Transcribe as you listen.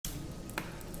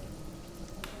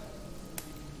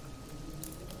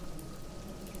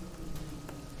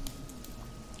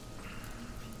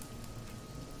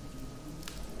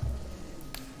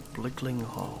Blickling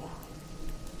Hall,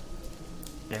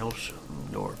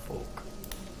 Aylsham, Norfolk.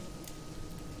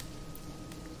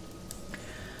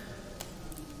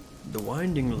 The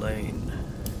winding lane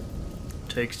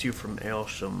takes you from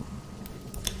Aylsham,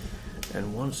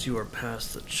 and once you are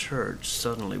past the church,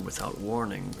 suddenly, without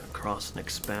warning, across an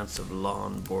expanse of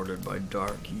lawn bordered by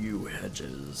dark yew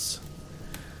hedges,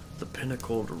 the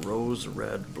pinnacled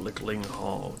rose-red Blickling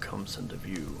Hall comes into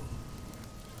view.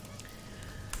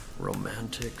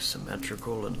 Romantic,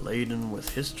 symmetrical, and laden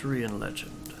with history and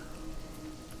legend.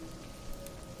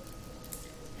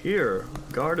 Here,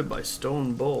 guarded by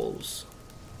stone bulls,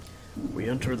 we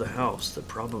enter the house that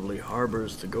probably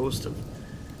harbors the ghost of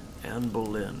Anne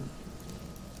Boleyn.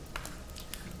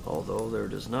 Although there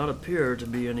does not appear to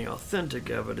be any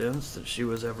authentic evidence that she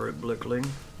was ever at Blickling.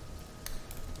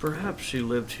 Perhaps she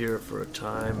lived here for a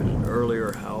time in an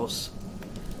earlier house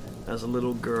as a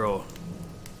little girl.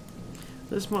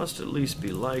 This must at least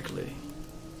be likely.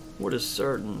 What is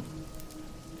certain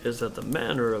is that the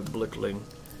manor of Blickling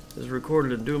is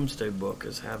recorded in Domesday Book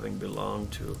as having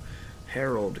belonged to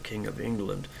Harold, King of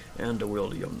England, and to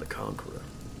William the Conqueror.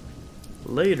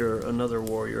 Later, another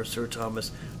warrior, Sir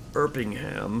Thomas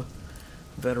Erpingham,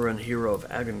 veteran hero of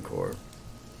Agincourt,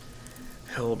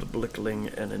 held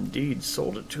Blickling and indeed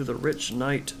sold it to the rich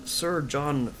knight Sir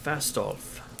John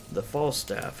Fastolf, the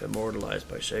Falstaff immortalized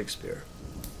by Shakespeare.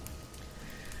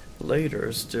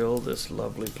 Later still, this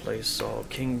lovely place saw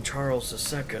King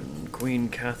Charles II and Queen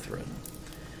Catherine,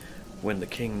 when the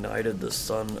king knighted the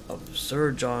son of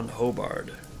Sir John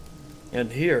Hobart,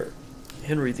 and here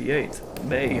Henry VIII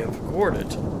may have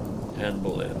courted Anne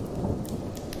Boleyn.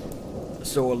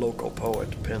 So a local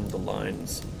poet penned the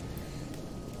lines,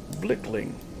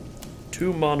 Blickling,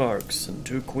 2 monarchs and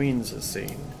 2 queens is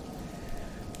seen.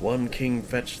 One king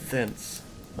fetched thence,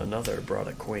 another brought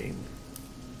a queen.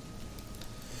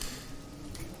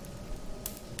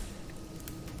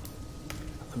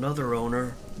 Another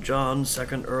owner, John,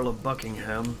 2nd Earl of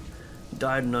Buckingham,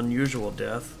 died an unusual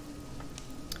death.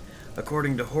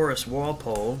 According to Horace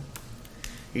Walpole,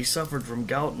 he suffered from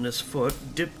gout in his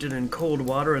foot, dipped it in cold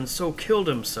water, and so killed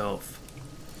himself.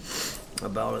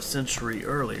 About a century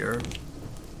earlier,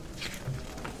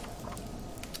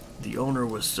 the owner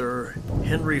was Sir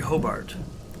Henry Hobart,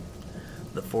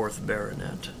 the 4th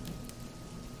Baronet,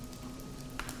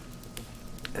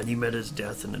 and he met his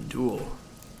death in a duel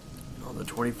on the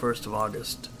 21st of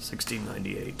August,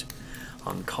 1698,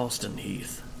 on Caulston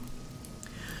Heath.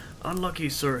 Unlucky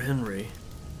Sir Henry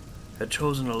had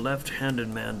chosen a left-handed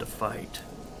man to fight,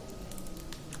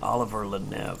 Oliver Le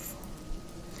Neve,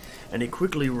 and he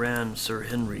quickly ran Sir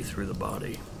Henry through the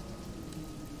body.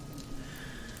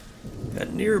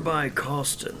 At nearby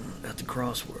Caulston, at the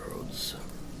crossroads,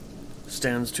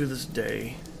 stands to this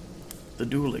day the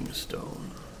dueling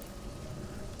stone,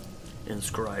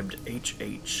 inscribed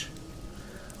H.H.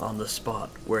 on the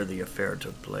spot where the affair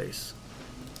took place.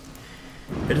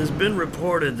 It has been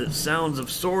reported that sounds of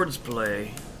swords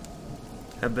play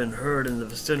have been heard in the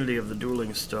vicinity of the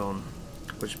dueling stone,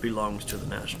 which belongs to the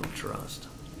National Trust.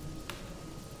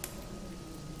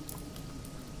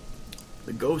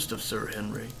 The ghost of Sir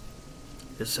Henry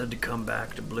is said to come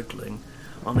back to Blickling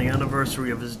on the anniversary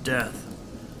of his death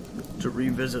to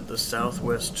revisit the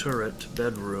southwest turret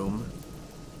bedroom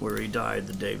where he died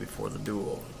the day before the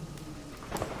duel.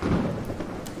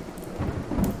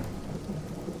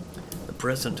 The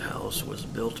present house was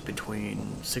built between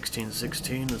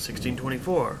 1616 and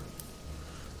 1624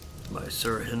 by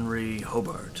Sir Henry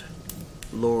Hobart,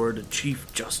 Lord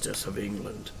Chief Justice of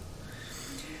England.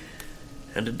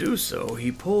 And to do so, he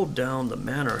pulled down the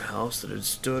manor house that had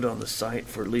stood on the site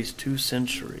for at least 2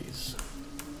 centuries.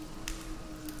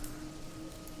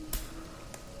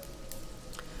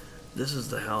 This is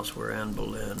the house where Anne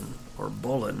Boleyn, or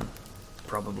Boleyn,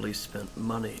 probably spent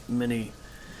many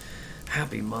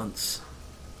happy months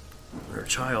in her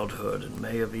childhood and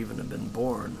may have even been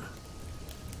born.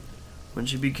 When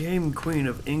she became Queen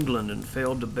of England and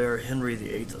failed to bear Henry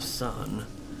VIII a son,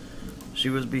 she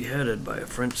was beheaded by a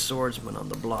French swordsman on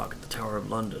the block at the Tower of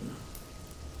London.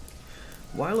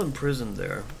 While imprisoned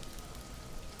there,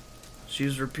 she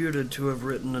is reputed to have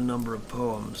written a number of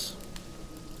poems.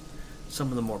 Some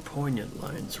of the more poignant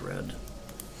lines read,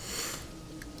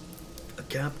 "A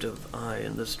captive I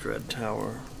in this dread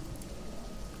tower,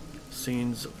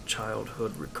 scenes of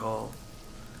childhood recall,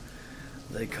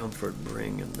 they comfort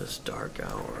bring in this dark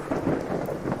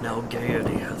hour. Now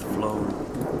gaiety hath flown.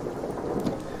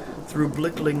 Through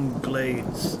Blickling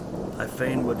glades I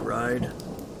fain would ride,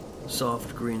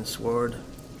 soft green sward,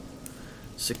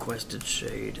 sequestered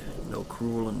shade, no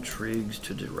cruel intrigues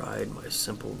to deride my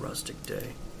simple rustic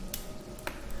day.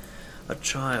 A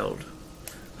child,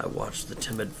 I watched the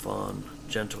timid fawn,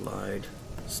 gentle-eyed,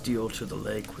 steal to the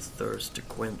lake with thirst to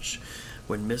quench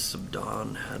when mists of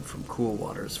dawn had from cool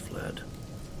waters fled.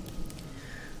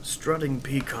 Strutting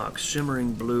peacocks,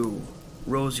 shimmering blue,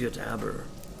 roseate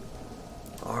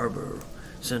arbor,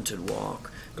 scented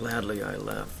walk, gladly I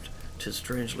left, 'tis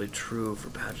strangely true for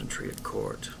pageantry at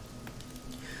court.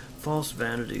 False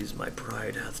vanities my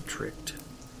pride hath tricked,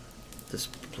 this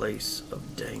place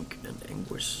of dank and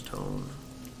anguished stone,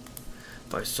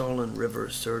 by sullen river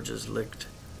surges licked,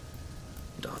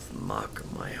 doth mock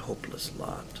my hopeless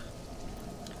lot.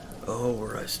 Oh,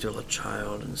 were I still a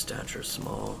child in stature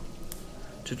small,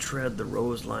 to tread the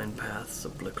rose-lined paths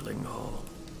of Blickling Hall.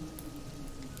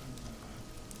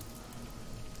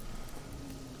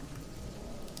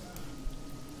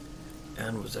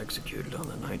 Anne was executed on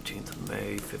the 19th of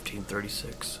May,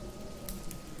 1536.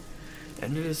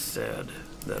 And it is said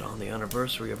that on the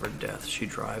anniversary of her death she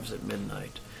drives at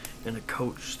midnight in a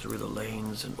coach through the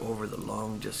lanes and over the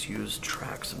long disused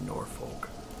tracks of Norfolk,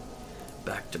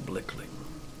 back to Blickling.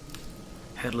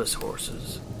 Headless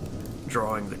horses,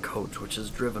 drawing the coach which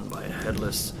is driven by a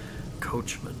headless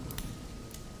coachman.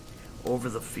 Over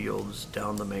the fields,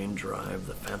 down the main drive,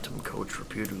 the phantom coach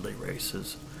reputedly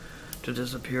races, to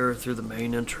disappear through the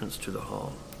main entrance to the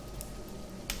hall.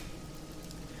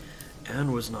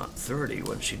 Anne was not 30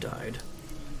 when she died,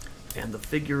 and the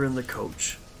figure in the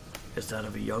coach is that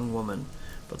of a young woman,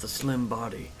 but the slim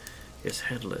body is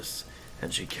headless,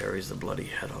 and she carries the bloody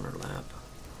head on her lap.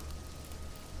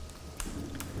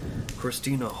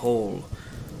 Christina Hole,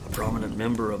 a prominent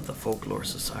member of the Folklore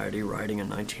Society writing in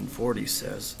 1940,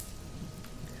 says,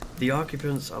 "The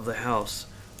occupants of the house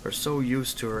are so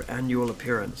used to her annual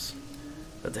appearance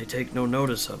that they take no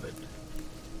notice of it.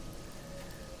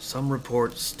 Some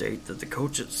reports state that the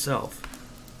coach itself,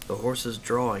 the horses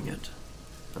drawing it,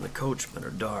 and the coachman are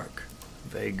dark,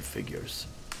 vague figures.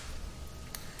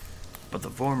 But the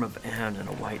form of Anne in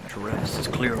a white dress is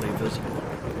clearly visible,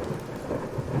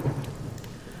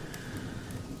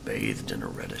 bathed in a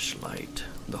reddish light,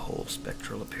 the whole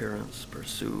spectral appearance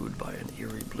pursued by an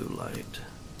eerie blue light.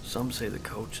 Some say the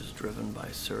coach is driven by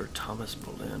Sir Thomas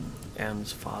Boleyn,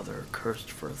 Anne's father,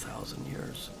 cursed for 1,000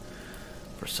 years,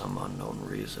 for some unknown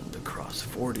reason, to cross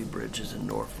 40 bridges in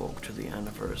Norfolk to the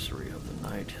anniversary of the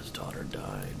night his daughter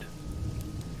died."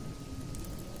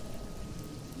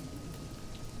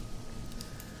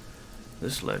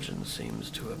 This legend seems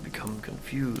to have become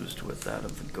confused with that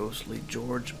of the ghostly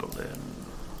George Boleyn,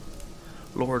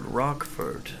 Lord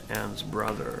Rochford, Anne's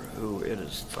brother, who, it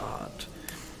is thought,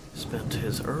 spent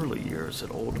his early years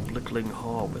at old Blickling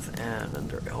Hall with Anne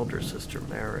and her elder sister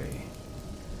Mary,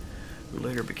 who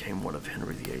later became one of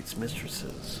Henry VIII's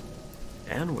mistresses.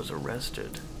 Anne was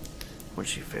arrested when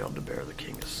she failed to bear the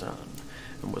king a son,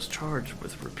 and was charged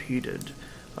with repeated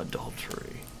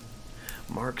adultery.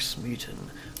 Mark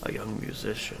Smeaton, a young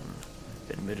musician,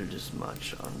 admitted as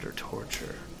much under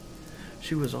torture.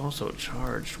 She was also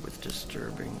charged with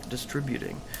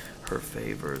distributing her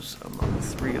favors among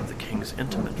 3 of the king's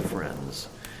intimate friends,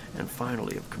 and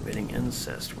finally of committing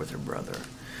incest with her brother,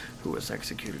 who was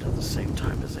executed at the same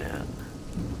time as Anne.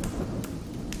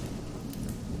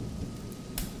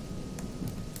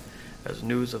 As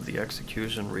news of the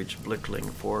execution reached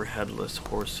Blickling, 4 headless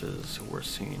horses were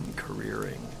seen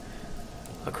careering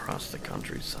across the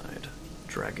countryside,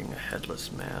 dragging a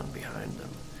headless man behind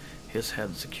them, his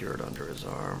head secured under his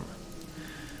arm.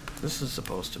 This is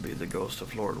supposed to be the ghost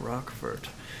of Lord Rochford,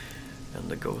 and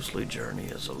the ghostly journey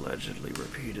is allegedly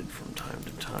repeated from time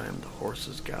to time, the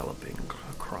horses galloping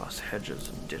across hedges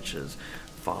and ditches,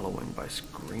 following by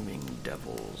screaming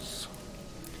devils,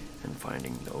 and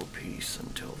finding no peace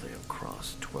until they have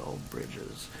crossed 12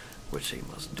 bridges, which they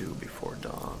must do before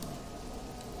dawn.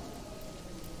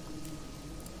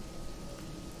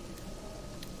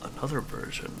 Another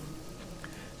version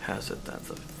has it that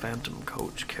the phantom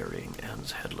coach carrying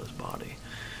Anne's headless body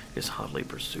is hotly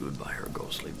pursued by her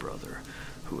ghostly brother,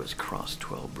 who has crossed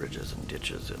 12 bridges and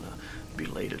ditches in a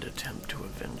belated attempt to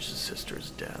avenge his sister's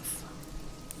death.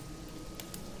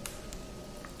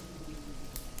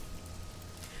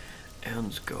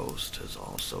 Anne's ghost has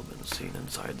also been seen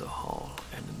inside the hall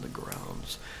and in the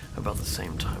grounds about the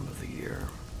same time of the year,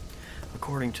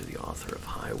 according to the author of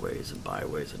Highways and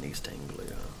Byways in East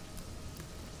Anglia.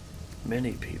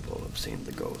 Many people have seen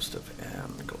the ghost of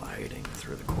Anne gliding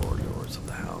through the corridors of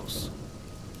the house.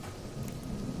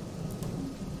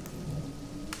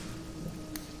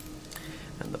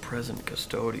 And the present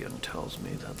custodian tells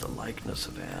me that the likeness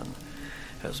of Anne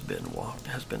has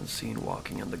been seen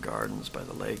walking in the gardens by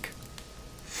the lake,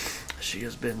 She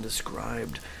has been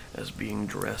described as being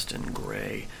dressed in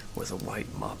grey with a white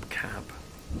mop cap.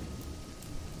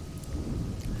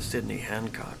 Sidney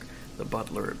Hancock, the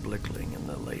butler at Blickling in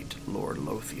the late Lord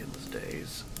Lothian's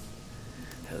days,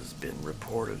 has been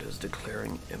reported as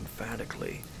declaring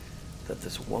emphatically that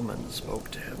this woman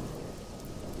spoke to him.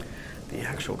 The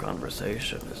actual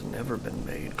conversation has never been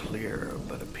made clear,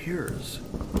 but appears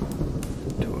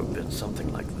to have been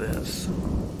something like this.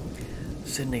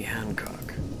 Sidney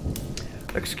Hancock.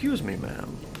 "Excuse me,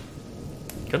 ma'am.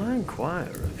 Can I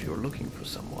inquire if you're looking for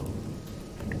someone?"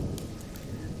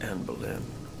 Anne Boleyn.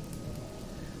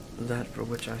 "That for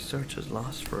which I search is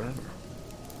lost forever."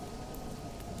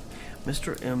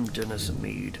 Mr. M. Dennis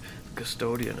Mead,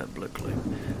 custodian at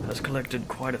Blickling, has collected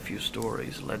quite a few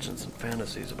stories, legends, and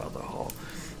fantasies about the hall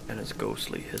and its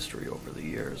ghostly history over the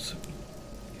years.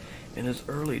 In his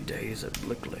early days at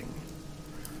Blickling,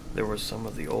 there were some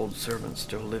of the old servants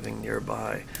still living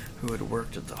nearby who had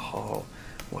worked at the hall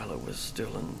while it was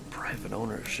still in private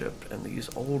ownership, and these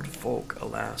old folk,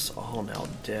 alas, all now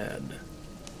dead,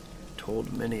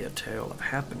 told many a tale of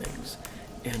happenings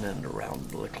in and around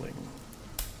Blickling.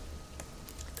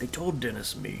 They told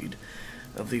Dennis Mead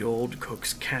of the old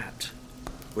cook's cat,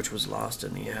 which was lost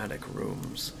in the attic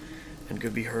rooms and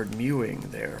could be heard mewing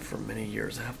there for many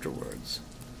years afterwards.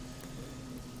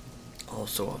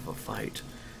 Also of a fight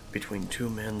between two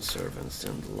men servants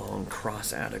in the long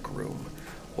cross-attic room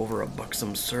over a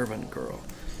buxom servant girl.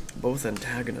 Both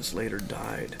antagonists later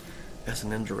died as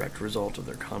an indirect result of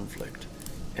their conflict,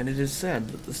 and it is said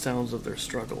that the sounds of their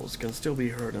struggles can still be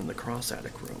heard in the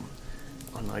cross-attic room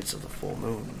on nights of the full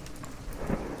moon.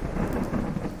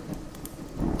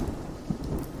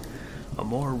 A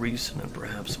more recent and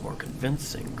perhaps more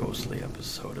convincing ghostly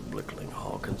episode at Blickling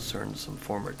Hall concerned some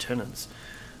former tenants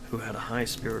who had a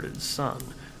high-spirited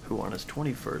son who on his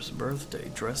 21st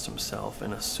birthday dressed himself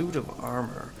in a suit of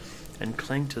armor and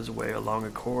clanked his way along a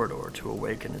corridor to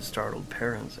awaken his startled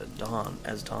parents at dawn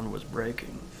as dawn was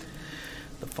breaking.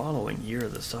 The following year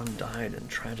the son died in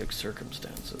tragic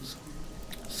circumstances.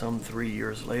 Some 3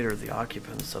 years later, the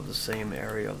occupants of the same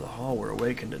area of the hall were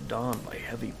awakened at dawn by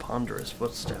heavy, ponderous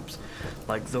footsteps,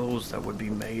 like those that would be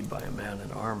made by a man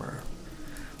in armor,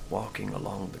 walking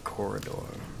along the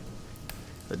corridor.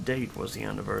 The date was the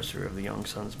anniversary of the young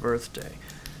son's birthday.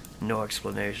 No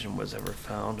explanation was ever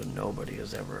found, and nobody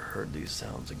has ever heard these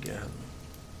sounds again.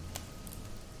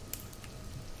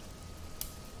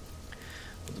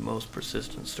 But the most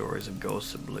persistent stories of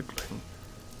ghosts at Blickling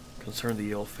concern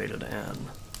the ill-fated Anne.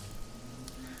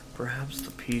 Perhaps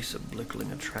the peace of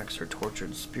Blickling attracts her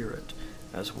tortured spirit,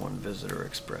 as one visitor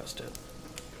expressed it.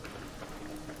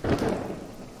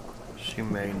 She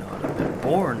may not have been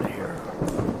born here,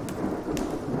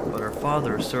 but her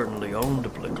father certainly owned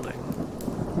Blickling.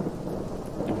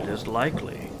 It is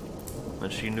likely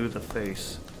that she knew the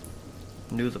place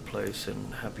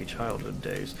in happy childhood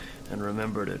days, and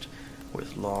remembered it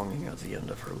with longing at the end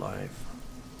of her life.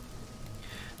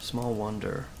 Small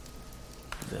wonder,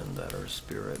 then, that her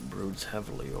spirit broods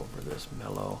heavily over this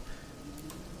mellow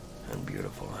and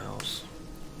beautiful house.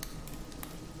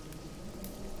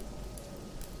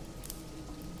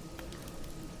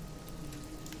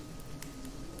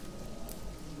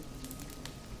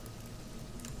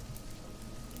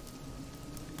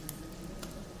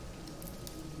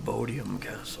 Bodiam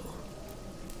Castle,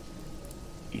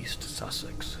 East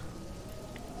Sussex.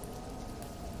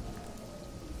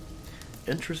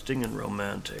 Interesting and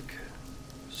romantic,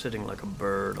 sitting like a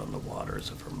bird on the waters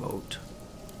of her moat,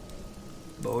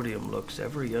 Bodiam looks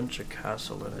every inch a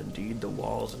castle, and indeed the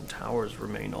walls and towers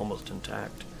remain almost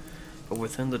intact, but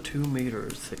within the 2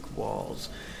 meters thick walls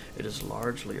it is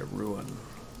largely a ruin.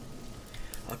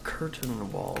 A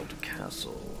curtain-walled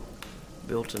castle,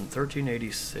 built in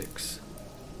 1386,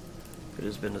 it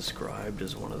has been described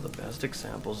as one of the best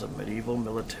examples of medieval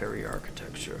military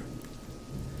architecture.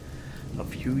 A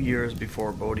few years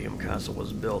before Bodiam Castle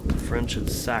was built, the French had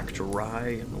sacked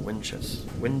Rye and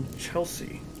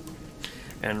Winchelsea,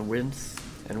 and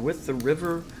with the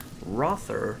river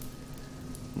Rother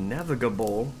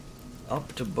navigable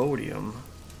up to Bodiam,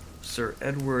 Sir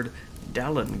Edward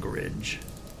Dallingridge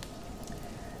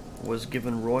was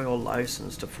given royal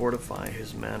license to fortify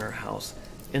his manor house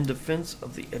in defense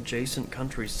of the adjacent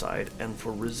countryside and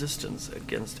for resistance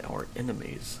against our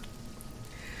enemies.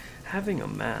 Having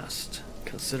amassed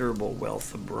considerable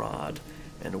wealth abroad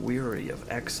and weary of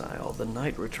exile, the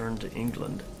knight returned to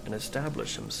England and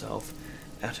established himself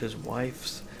at his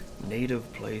wife's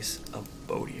native place of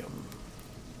Bodiam.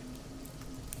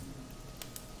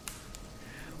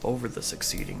 Over the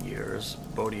succeeding years,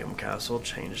 Bodiam Castle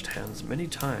changed hands many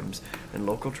times, and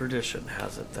local tradition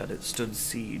has it that it stood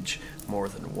siege more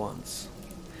than once.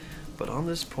 But on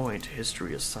this point,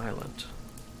 history is silent.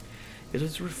 It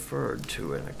is referred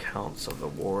to in accounts of the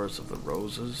Wars of the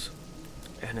Roses,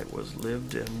 and it was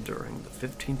lived in during the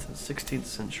 15th and 16th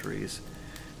centuries,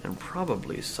 and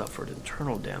probably suffered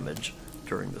internal damage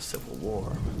during the Civil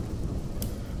War.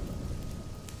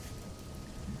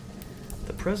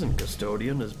 The present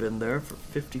custodian has been there for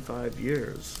 55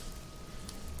 years.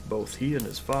 Both he and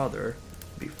his father,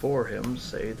 before him,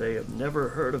 say they have never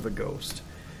heard of a ghost,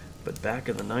 but back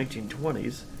in the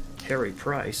 1920s, Harry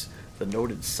Price, the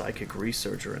noted psychic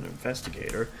researcher and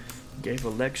investigator, gave a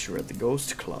lecture at the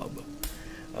Ghost Club,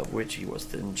 of which he was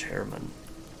then chairman,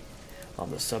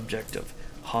 on the subject of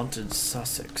haunted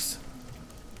Sussex,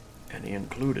 and he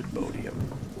included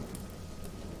Bodiam.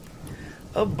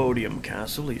 Of Bodiam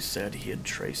Castle, he said he had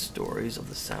traced stories of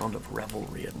the sound of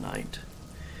revelry at night.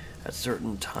 At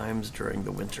certain times during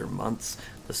the winter months,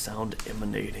 the sound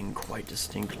emanating quite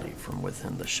distinctly from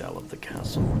within the shell of the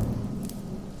castle.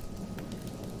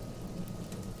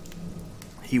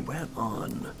 He went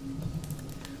on.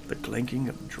 The clanking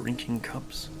of drinking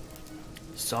cups,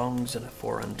 songs in a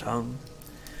foreign tongue,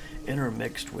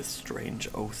 intermixed with strange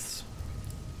oaths,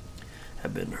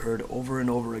 have been heard over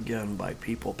and over again by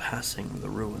people passing the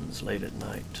ruins late at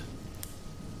night.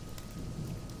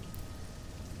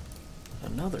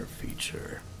 Another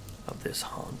feature of this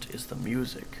haunt is the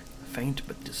music, faint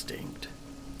but distinct,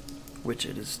 which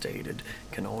it is stated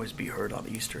can always be heard on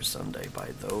Easter Sunday by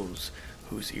those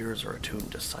whose ears are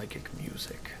attuned to psychic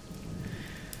music.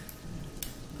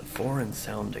 The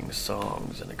foreign-sounding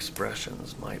songs and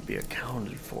expressions might be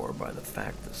accounted for by the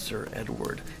fact that Sir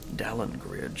Edward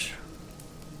Dallengridge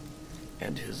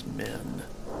and his men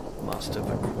must have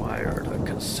acquired a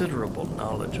considerable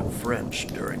knowledge of French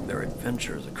during their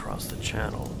adventures across the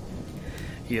Channel.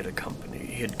 He had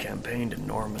campaigned in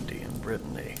Normandy and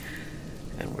Brittany,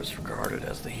 and was regarded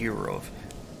as the hero of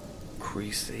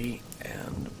Crécy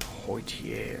and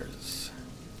Poitiers,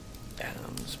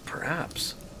 and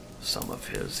perhaps some of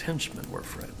his henchmen were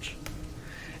French.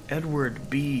 Edward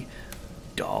B.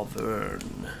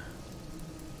 Dauvergne,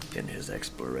 in his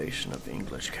exploration of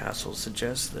English castles,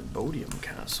 suggests that Bodiam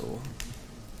Castle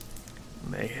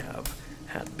may have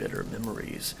had bitter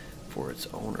memories for its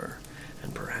owner,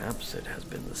 and perhaps it has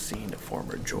been the scene of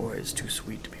former joys too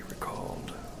sweet to be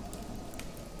recalled.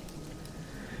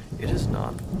 It is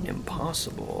not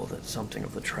impossible that something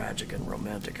of the tragic and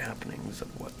romantic happenings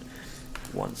of what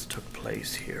once took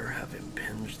place here have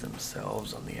impinged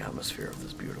themselves on the atmosphere of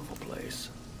this beautiful place.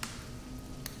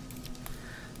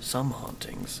 Some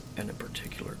hauntings, and in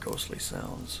particular ghostly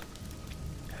sounds,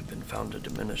 have been found to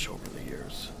diminish over the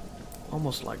years,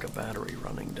 almost like a battery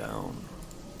running down.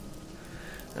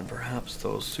 And perhaps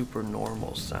those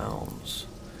supernormal sounds,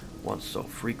 once so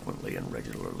frequently and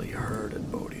regularly heard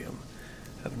at Bodiam,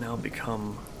 have now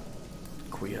become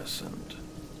quiescent.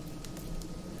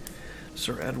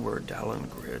 Sir Edward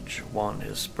Dallengridge won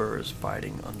his spurs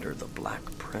fighting under the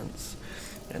Black Prince,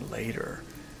 and later,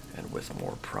 and with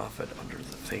more profit, under the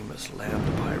famous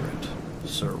land pirate,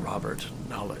 Sir Robert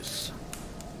Knollys.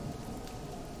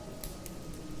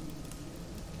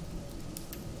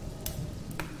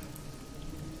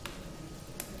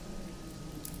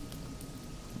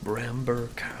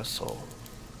 Bramber Castle,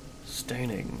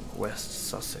 Steyning, West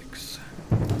Sussex.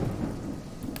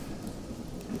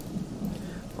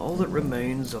 All that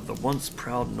remains of the once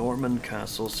proud Norman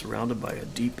castle, surrounded by a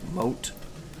deep moat,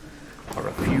 are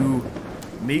a few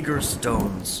meager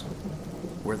stones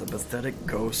where the pathetic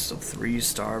ghosts of 3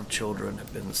 starved children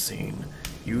have been seen,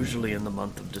 usually in the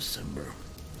month of December.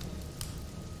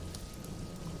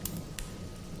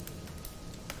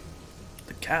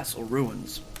 The castle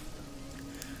ruins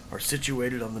are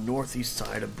situated on the northeast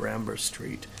side of Bramber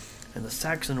Street, and the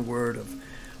Saxon word of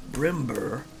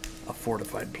Bramber, a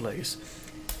fortified place,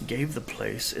 gave the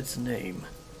place its name.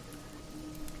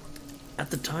 At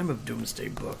the time of Domesday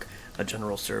Book, a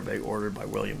general survey ordered by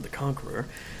William the Conqueror,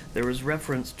 there is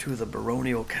reference to the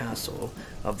baronial castle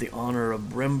of the honor of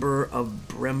Bramber of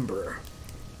Bramber,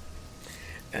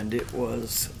 and it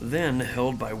was then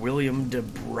held by William de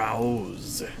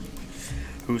Braose,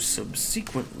 who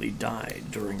subsequently died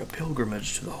during a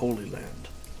pilgrimage to the Holy Land.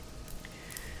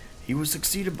 He was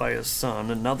succeeded by his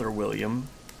son, another William.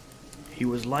 He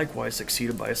was likewise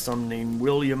succeeded by a son named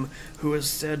William, who is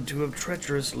said to have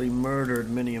treacherously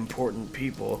murdered many important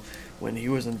people when he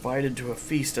was invited to a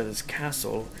feast at his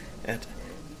castle at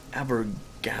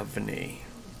Abergavenny,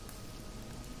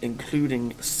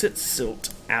 including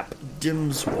Sitsilt ap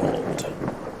Dimswald.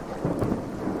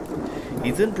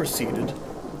 He then proceeded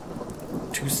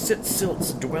to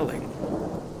Sitsilt's dwelling,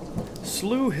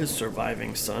 slew his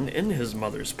surviving son in his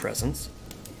mother's presence,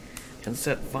 and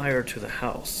set fire to the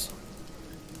house.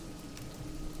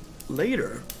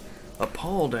 Later,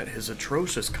 appalled at his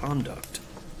atrocious conduct,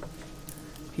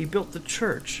 he built the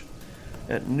church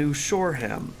at New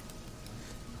Shoreham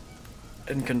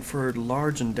and conferred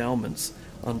large endowments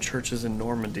on churches in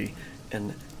Normandy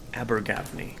and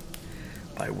Abergavenny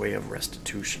by way of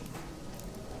restitution.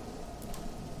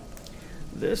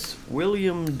 This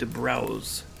William de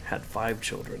Braose had 5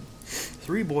 children,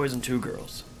 3 boys and 2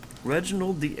 girls.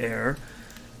 Reginald the heir,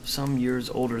 some years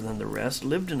older than the rest,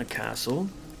 lived in a castle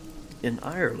in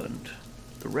Ireland.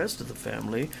 The rest of the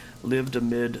family lived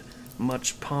amid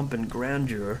much pomp and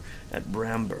grandeur at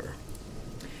Bramber.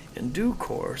 In due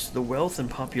course, the wealth and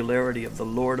popularity of the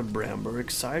Lord of Bramber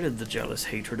excited the jealous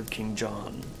hatred of King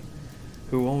John,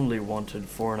 who only wanted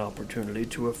for an opportunity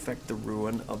to effect the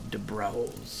ruin of de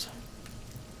Braose.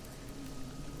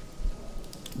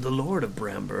 The Lord of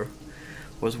Bramber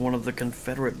was one of the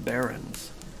Confederate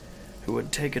barons who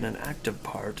had taken an active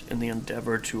part in the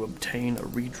endeavor to obtain a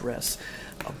redress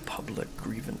of public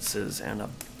grievances and a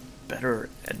better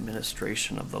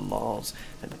administration of the laws,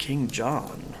 and King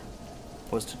John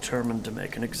was determined to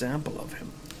make an example of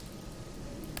him.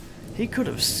 He could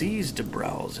have seized de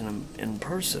Braose in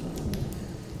person,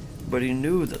 but he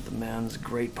knew that the man's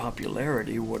great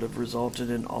popularity would have resulted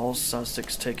in all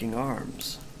Sussex taking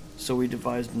arms, so he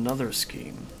devised another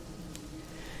scheme.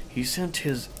 He sent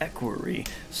his equerry,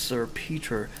 Sir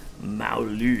Peter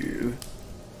Mauleux,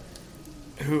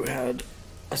 who had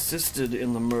assisted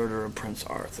in the murder of Prince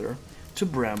Arthur, to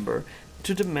Bramber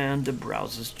to demand de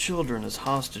Brause's children as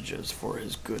hostages for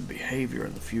his good behavior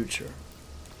in the future.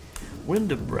 When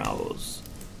de Braose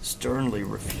sternly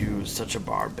refused such a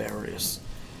barbarous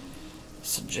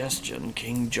suggestion,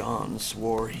 King John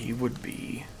swore he would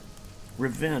be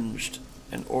revenged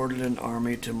and ordered an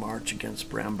army to march against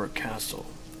Bramber Castle.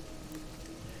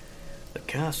 The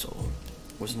castle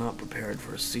was not prepared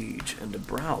for a siege, and de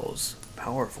Braose,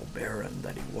 powerful baron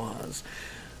that he was,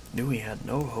 knew he had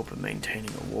no hope of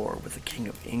maintaining a war with the King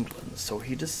of England, so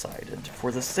he decided,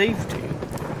 for the safety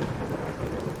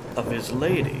of his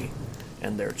lady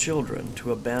and their children,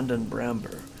 to abandon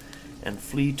Bramber and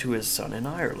flee to his son in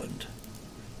Ireland,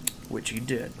 which he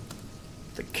did.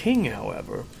 The king,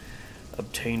 however,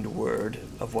 obtained word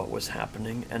of what was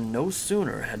happening, and no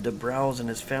sooner had de Braose and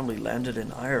his family landed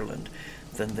in Ireland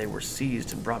than they were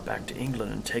seized and brought back to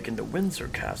England and taken to Windsor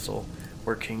Castle,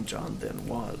 where King John then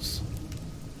was.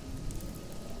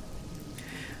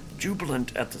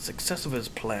 Jubilant at the success of his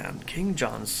plan, King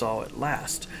John saw at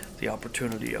last the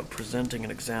opportunity of presenting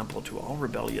an example to all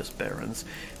rebellious barons,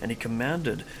 and he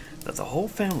commanded that the whole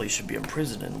family should be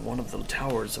imprisoned in one of the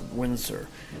towers of Windsor,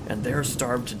 and there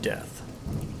starved to death.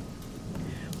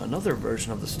 Another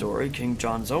version of the story, King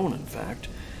John's own in fact,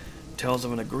 tells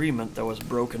of an agreement that was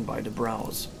broken by de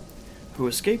Braose, who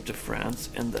escaped to France,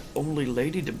 and that only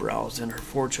Lady de Braose and her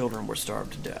 4 children were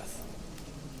starved to death.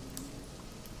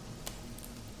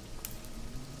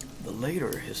 The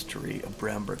later history of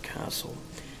Bramber Castle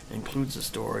includes the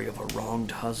story of a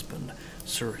wronged husband,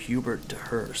 Sir Hubert de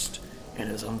Hurst, and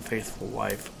his unfaithful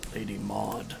wife, Lady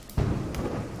Maud,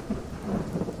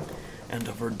 and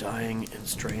of her dying in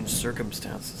strange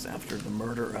circumstances after the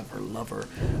murder of her lover,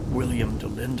 William de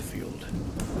Lindfield.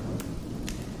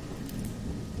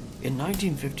 In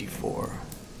 1954,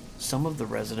 some of the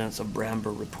residents of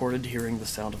Bramber reported hearing the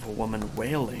sound of a woman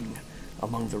wailing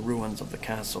among the ruins of the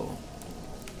castle.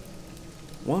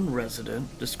 One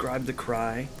resident described the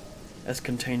cry as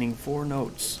containing 4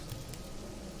 notes.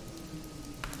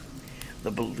 The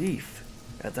belief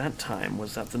at that time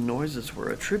was that the noises were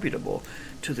attributable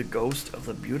to the ghost of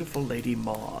the beautiful Lady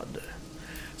Maud,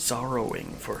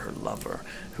 sorrowing for her lover,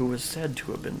 who was said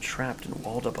to have been trapped and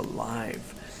walled up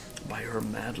alive by her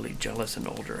madly jealous and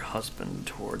older husband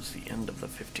towards the end of the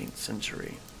 15th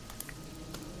century.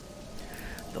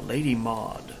 The Lady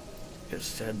Maud is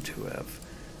said to have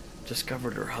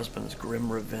discovered her husband's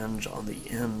grim revenge on the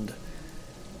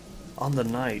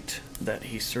night that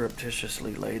he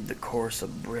surreptitiously laid the course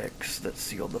of bricks that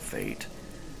sealed the fate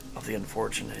of the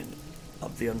unfortunate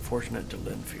de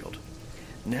Lindfield.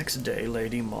 Next day,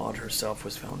 Lady Maud herself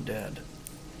was found dead.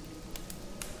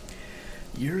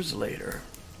 Years later,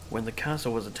 when the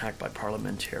castle was attacked by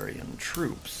parliamentarian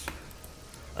troops,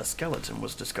 a skeleton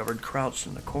was discovered crouched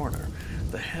in the corner,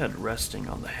 the head resting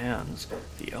on the hands,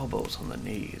 the elbows on the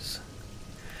knees.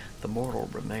 The mortal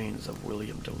remains of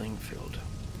William de Lindfield.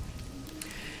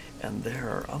 And there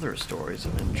are other stories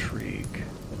of intrigue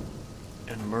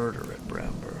and murder at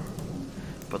Bramber.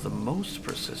 But the most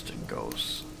persistent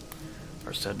ghosts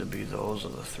are said to be those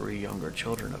of the 3 younger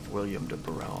children of William de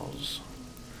Braose,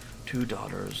 2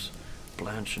 daughters,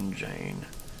 Blanche and Jane,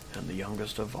 and the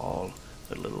youngest of all,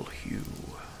 the little Hugh.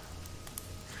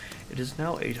 It is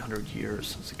now 800 years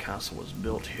since the castle was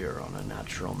built here on a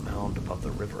natural mound above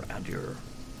the river Adur.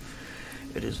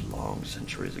 It is long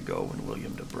centuries ago when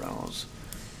William de Braose,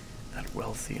 that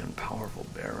wealthy and powerful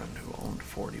baron who owned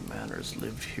 40 manors,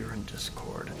 lived here in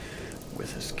discord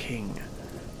with his king,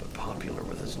 but popular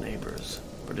with his neighbors.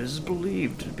 But it is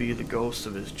believed to be the ghosts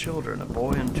of his children, a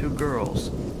boy and 2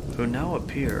 girls, who now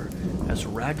appear as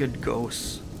ragged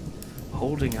ghosts,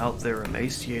 holding out their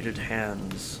emaciated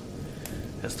hands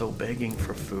as though begging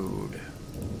for food.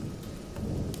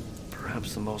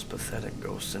 Perhaps the most pathetic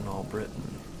ghosts in all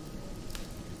Britain.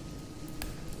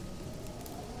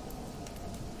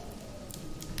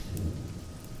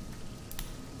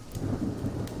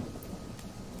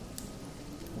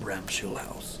 Bramshill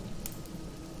House,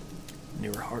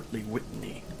 near Hartley,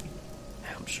 Wintney,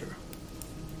 Hampshire.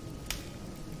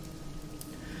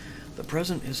 The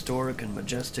present historic and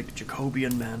majestic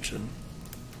Jacobean mansion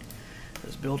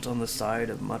is built on the site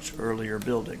of much earlier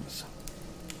buildings.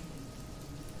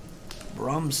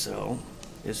 Bramshill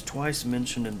is twice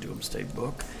mentioned in Domesday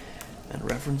Book, and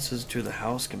references to the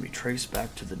house can be traced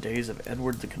back to the days of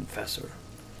Edward the Confessor.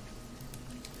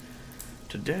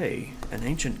 Today, an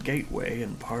ancient gateway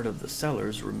and part of the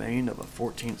cellars remain of a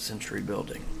 14th century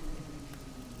building.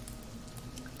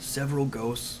 Several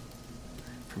ghosts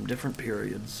from different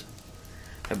periods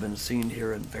have been seen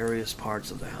here in various parts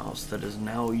of the house that is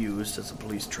now used as a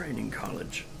police training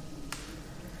college.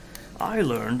 I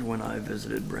learned when I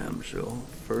visited Bramshill,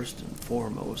 first and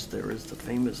foremost, there is the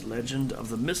famous legend of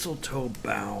the mistletoe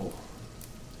bough.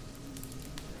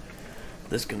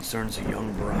 This concerns a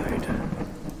young bride.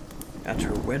 At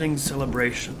her wedding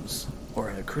celebrations,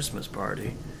 or at a Christmas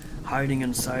party, hiding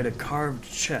inside a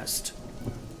carved chest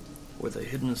with a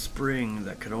hidden spring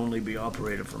that could only be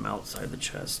operated from outside the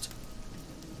chest.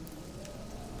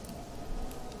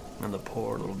 And the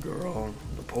poor little girl,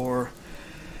 the poor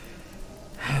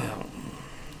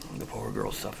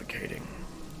girl suffocating,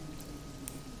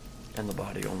 and the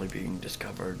body only being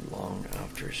discovered long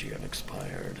after she had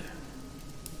expired.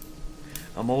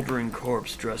 A moldering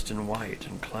corpse dressed in white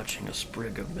and clutching a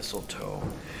sprig of mistletoe.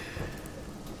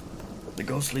 The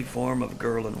ghostly form of a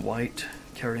girl in white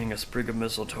carrying a sprig of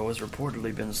mistletoe has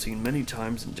reportedly been seen many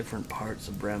times in different parts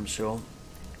of Bramshill,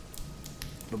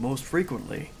 but most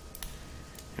frequently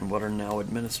in what are now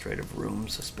administrative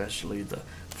rooms, especially the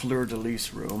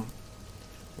fleur-de-lis room,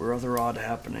 where other odd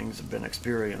happenings have been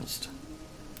experienced.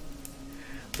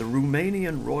 The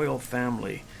Romanian royal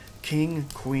family, King,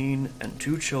 Queen, and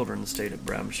 2 children, stayed at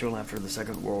Bramshill after the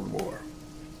Second World War,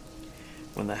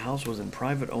 when the house was in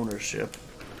private ownership,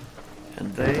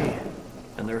 and they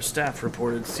and their staff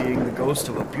reported seeing the ghost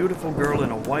of a beautiful girl in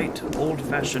a white,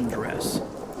 old-fashioned dress.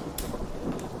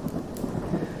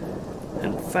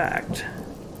 In fact,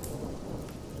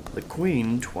 the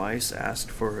Queen twice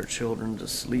asked for her children to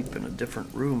sleep in a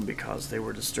different room because they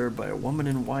were disturbed by a woman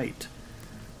in white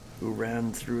who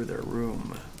ran through their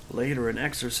room. Later, an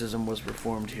exorcism was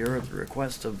performed here at the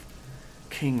request of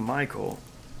King Michael.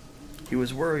 He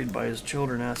was worried by his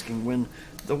children asking when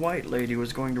the White Lady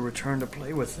was going to return to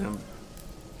play with them.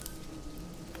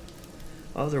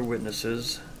 Other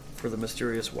witnesses for the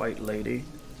mysterious White Lady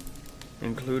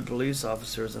include police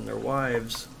officers and their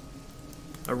wives,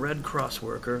 a Red Cross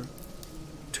worker,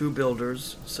 2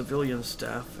 builders, civilian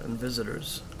staff, and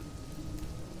visitors.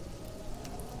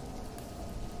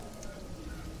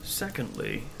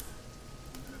 Secondly,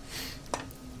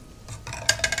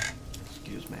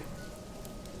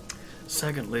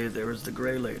 there is the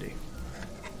Grey Lady,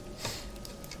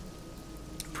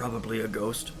 probably a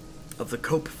ghost of the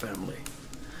Cope family,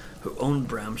 who owned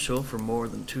Bramshill for more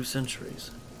than 2 centuries.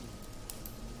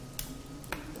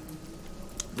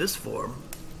 This form,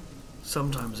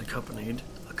 sometimes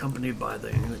accompanied by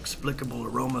the inexplicable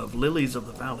aroma of lilies of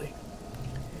the valley,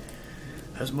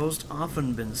 has most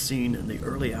often been seen in the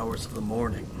early hours of the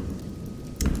morning,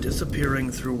 disappearing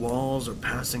through walls or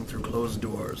passing through closed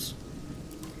doors.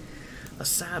 A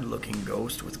sad-looking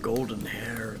ghost with golden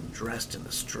hair and dressed in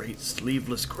a straight,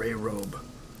 sleeveless gray robe.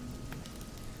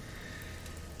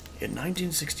 In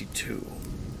 1962,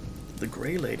 the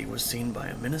Grey Lady was seen by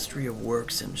a Ministry of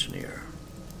Works engineer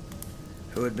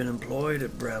who had been employed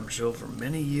at Bramshill for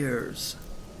many years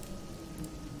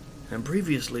and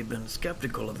previously been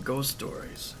skeptical of ghost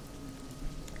stories.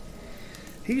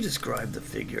 He described the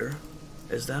figure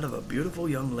as that of a beautiful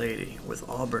young lady with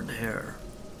auburn hair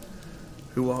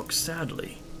who walks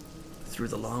sadly through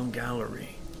the long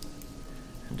gallery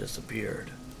and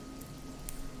disappeared.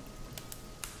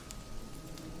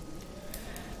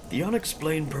 The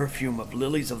unexplained perfume of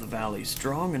lilies of the valley,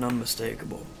 strong and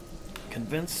unmistakable,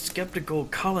 convinced skeptical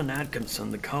Colin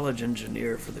Atkinson, the college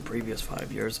engineer for the previous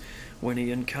 5 years, when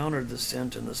he encountered the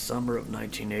scent in the summer of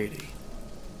 1980.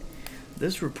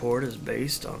 This report is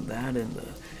based on that in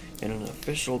an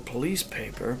official police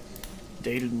paper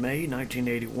dated May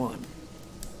 1981.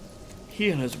 He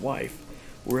and his wife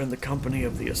were in the company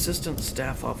of the assistant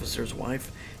staff officer's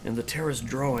wife in the terrace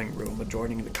drawing room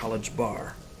adjoining the college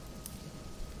bar.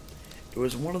 It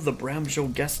was one of the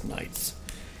Bramshill guest nights.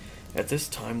 At this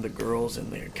time, the girls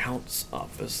in the accounts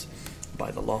office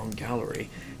by the long gallery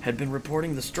had been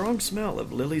reporting the strong smell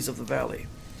of lilies of the valley,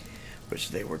 which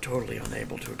they were totally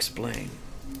unable to explain.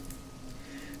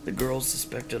 The girls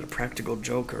suspected a practical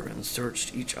joker and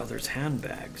searched each other's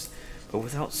handbags, but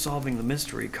without solving the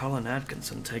mystery, Colin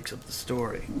Atkinson takes up the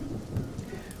story.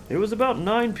 It was about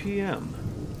 9 p.m.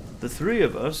 The three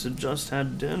of us had just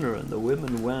had dinner, and the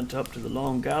women went up to the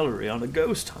long gallery on a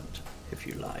ghost hunt, if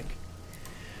you like,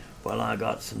 while I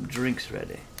got some drinks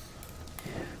ready.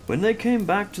 When they came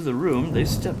back to the room, they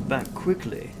stepped back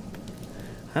quickly.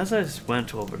 As I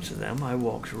went over to them, I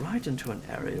walked right into an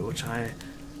area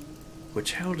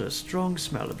which held a strong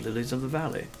smell of lilies of the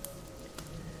valley.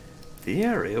 The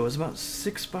area was about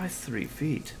 6 by 3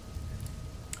 feet,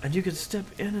 and you could step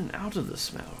in and out of the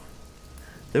smell.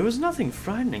 There was nothing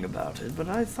frightening about it, but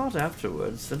I thought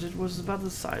afterwards that it was about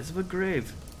the size of a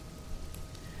grave,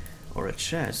 or a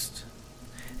chest.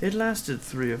 It lasted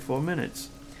 3 or 4 minutes.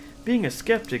 Being a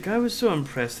skeptic, I was so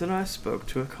impressed that I spoke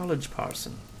to a college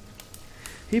parson.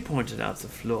 He pointed out the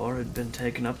floor had been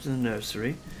taken up in the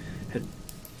nursery,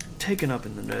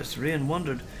 and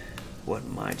wondered what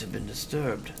might have been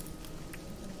disturbed.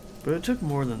 But it took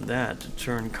more than that to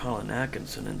turn Colin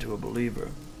Atkinson into a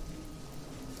believer.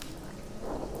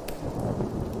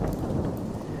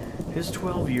 His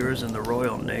 12 years in the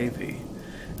Royal Navy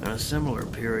and a similar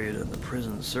period in the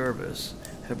prison service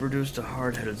had produced a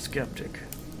hard-headed skeptic.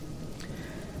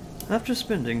 After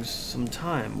spending some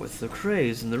time with the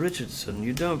Crays and the Richardson,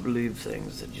 you don't believe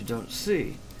things that you don't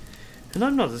see. And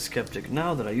I'm not the skeptic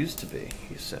now that I used to be,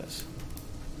 he says.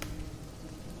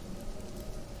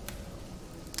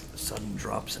 Sudden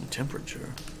drops in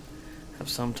temperature have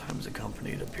sometimes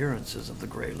accompanied appearances of the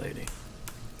Grey Lady.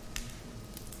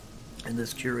 And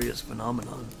this curious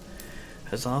phenomenon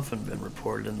has often been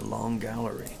reported in the Long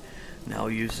Gallery, now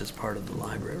used as part of the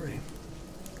library.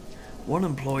 One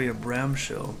employee of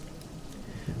Bramshill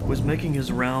was making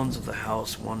his rounds of the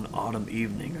house one autumn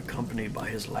evening, accompanied by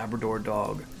his Labrador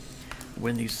dog,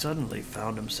 when he suddenly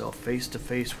found himself face to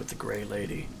face with the Grey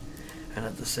Lady, and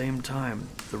at the same time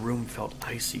the room felt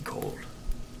icy cold.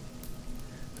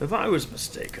 "If I was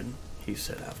mistaken," he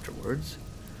said afterwards,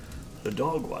 "the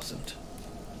dog wasn't.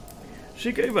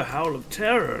 She gave a howl of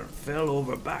terror and fell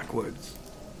over backwards.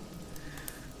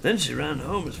 Then she ran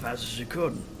home as fast as she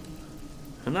could,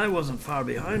 and I wasn't far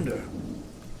behind her.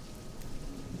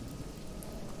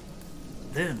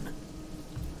 Then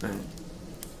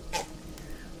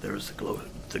there was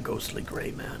the ghostly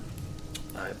grey man.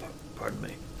 Pardon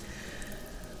me.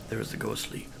 There was the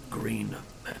ghostly green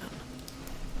man,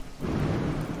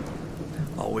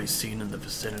 always seen in the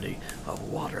vicinity of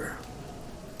water,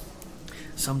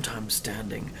 sometimes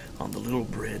standing on the little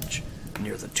bridge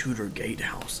near the Tudor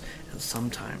gatehouse, and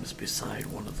sometimes beside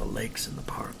one of the lakes in the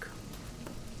park.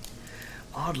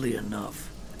 Oddly enough,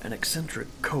 an eccentric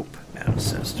Cope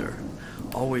ancestor,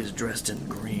 always dressed in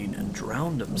green, and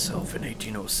drowned himself in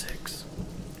 1806.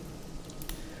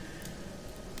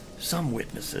 Some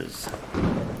witnesses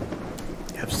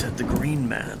have said the green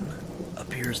man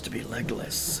appears to be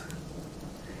legless,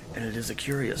 and it is a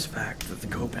curious fact that the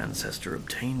Cope ancestor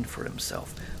obtained for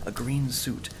himself a green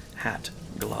suit, hat,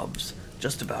 gloves,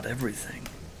 just about everything,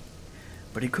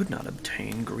 but he could not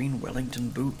obtain green Wellington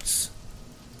boots,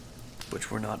 which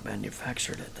were not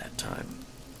manufactured at that time.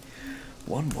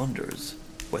 One wonders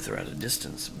whether at a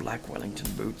distance black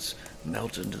Wellington boots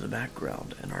melt into the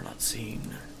background and are not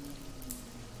seen.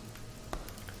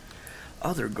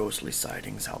 Other ghostly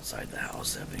sightings outside the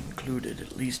house have included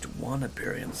at least one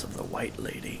appearance of the White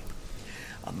Lady.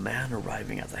 A man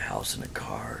arriving at the house in a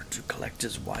car to collect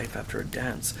his wife after a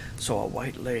dance saw a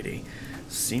white lady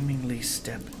seemingly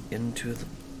step into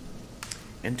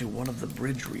one of the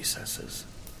bridge recesses.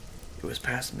 It was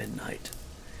past midnight,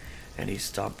 and he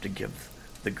stopped to give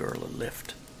the girl a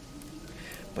lift,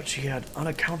 but she had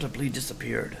unaccountably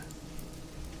disappeared.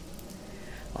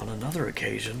 On another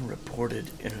occasion, reported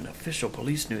in an official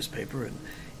police newspaper in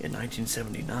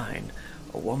 1979,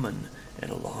 a woman in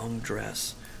a long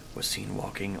dress was seen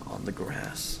walking on the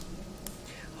grass.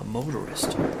 a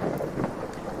motorist,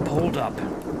 pulled up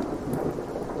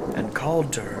and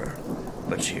called to her,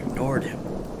 but she ignored him,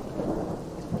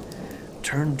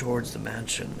 turned towards the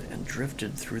mansion and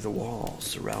drifted through the wall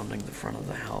surrounding the front of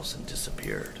the house and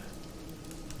disappeared.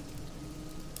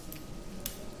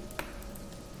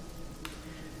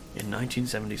 In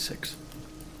 1976,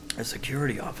 a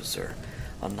security officer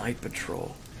on night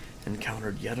patrol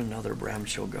encountered yet another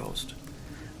Bramshill ghost,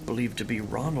 believed to be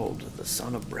Ronald, the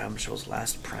son of Bramshill's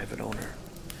last private owner,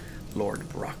 Lord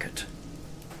Brocket.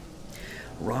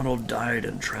 Ronald died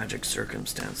in tragic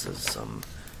circumstances some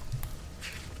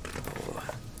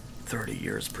 30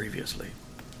 years previously.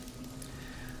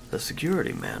 The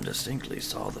security man distinctly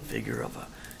saw the figure of a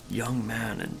young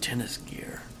man in tennis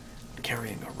gear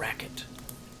carrying a racket.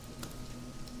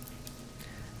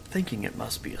 Thinking it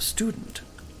must be a student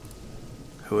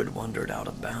who had wandered out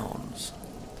of bounds,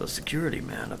 the security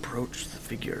man approached the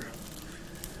figure.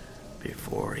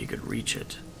 Before he could reach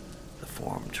it, the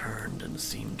form turned and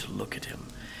seemed to look at him,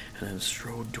 and then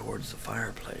strode towards the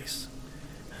fireplace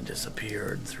and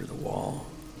disappeared through the wall.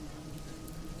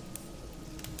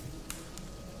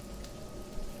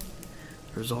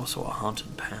 There is also a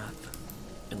haunted path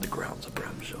in the grounds of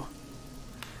Bramshill.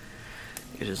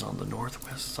 It is on the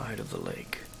northwest side of the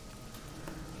lake,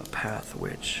 a path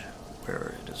which,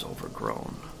 where it is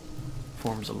overgrown,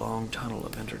 forms a long tunnel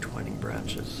of intertwining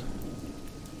branches.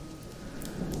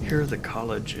 Here the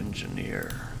college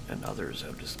engineer and others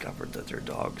have discovered that their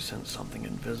dogs sense something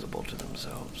invisible to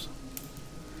themselves.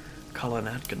 Colin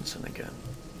Atkinson again.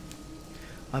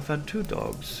 I've had 2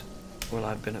 dogs while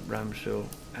I've been at Bramshill,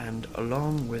 and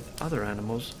along with other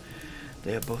animals,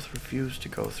 they have both refused to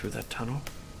go through that tunnel.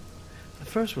 The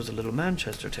first was a little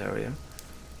Manchester Terrier,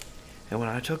 and when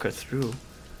I took her through,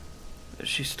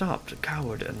 she stopped,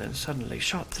 cowered, and then suddenly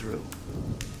shot through.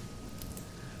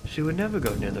 She would never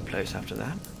go near the place after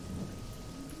that.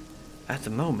 At the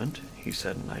moment, he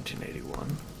said in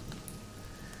 1981,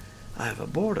 I have a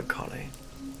border collie,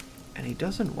 and he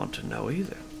doesn't want to know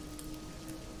either.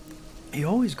 He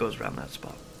always goes round that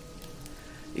spot,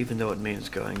 even though it means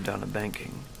going down a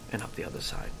banking and up the other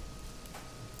side.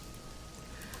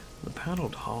 The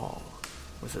paneled hall,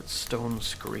 with its stone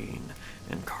screen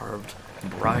and carved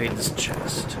bride's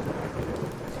chest,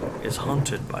 is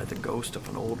haunted by the ghost of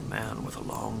an old man with a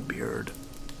long beard.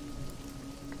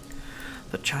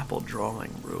 The chapel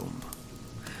drawing room,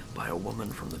 by a woman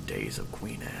from the days of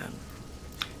Queen Anne.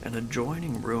 An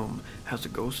adjoining room has a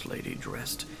ghost lady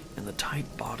dressed in the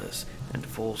tight bodice and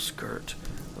full skirt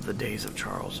of the days of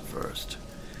Charles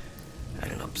I.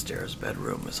 And an upstairs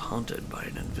bedroom is haunted by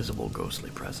an invisible ghostly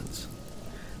presence.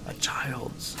 A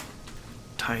child's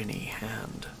tiny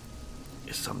hand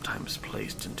is sometimes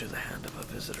placed into the hand of a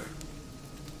visitor.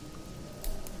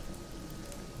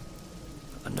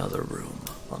 Another room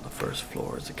on the first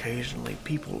floor is occasionally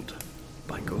peopled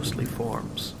by ghostly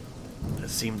forms that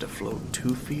seem to float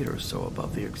 2 feet or so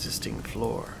above the existing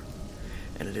floor,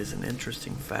 and it is an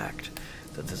interesting fact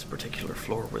that this particular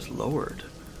floor was lowered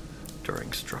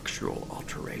during structural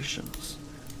alterations,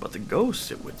 but the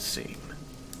ghosts, it would seem,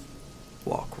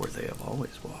 walk where they have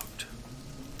always walked.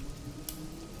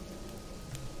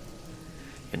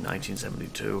 In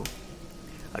 1972,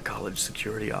 a college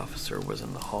security officer was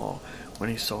in the hall when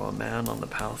he saw a man on the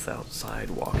path outside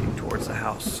walking towards the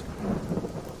house.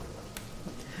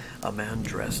 A man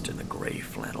dressed in a gray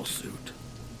flannel suit.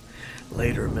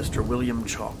 Later, Mr. William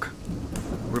Chalk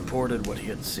reported what he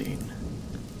had seen.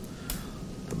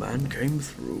 The man came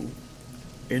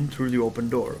in through the open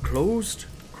door, closed,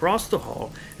 crossed the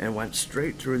hall, and went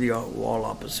straight through the wall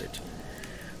opposite.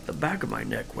 The back of my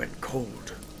neck went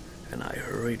cold, and I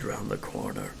hurried round the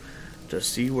corner to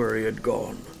see where he had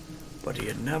gone, but he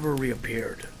had never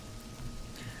reappeared.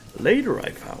 Later I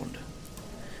found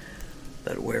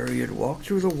that where he had walked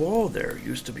through the wall there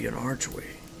used to be an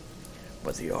archway,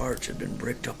 but the arch had been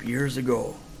bricked up years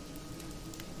ago.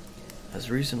 As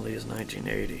recently as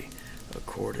 1980,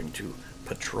 according to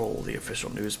Patrol, the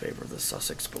official newspaper of the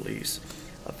Sussex police,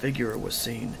 a figure was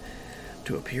seen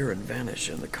to appear and vanish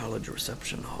in the college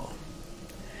reception hall.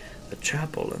 The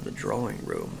chapel and the drawing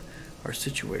room are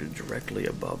situated directly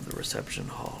above the reception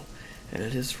hall, and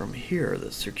it is from here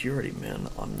that security men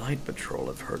on night patrol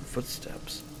have heard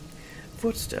footsteps.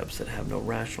 Footsteps that have no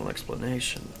rational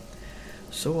explanation.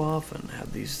 So often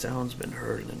have these sounds been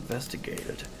heard and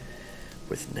investigated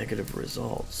with negative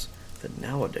results that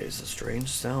nowadays the strange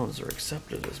sounds are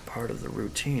accepted as part of the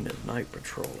routine of night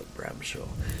patrol at Bramshill,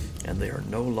 and they are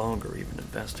no longer even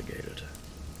investigated.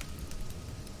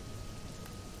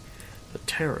 The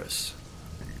terrace,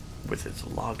 with its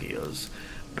loggias,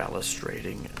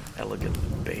 balustrading and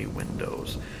elegant bay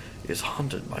windows, is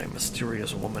haunted by a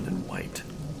mysterious woman in white.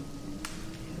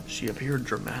 She appeared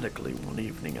dramatically one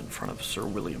evening in front of Sir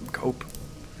William Cope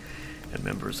and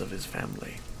members of his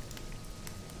family.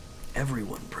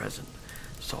 Everyone present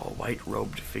saw a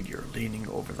white-robed figure leaning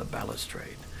over the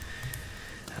balustrade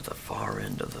at the far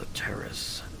end of the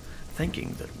terrace.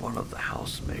 Thinking that one of the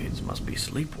housemaids must be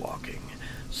sleepwalking,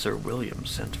 Sir William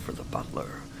sent for the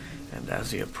butler, and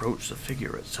as he approached the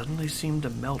figure, it suddenly seemed to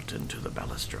melt into the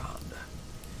balustrade.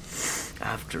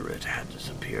 After it had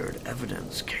disappeared,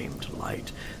 evidence came to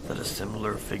light that a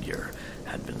similar figure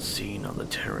had been seen on the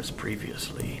terrace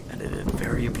previously, and it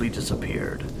invariably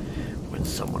disappeared when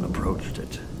someone approached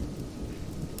it.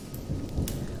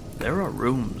 There are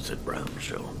rooms at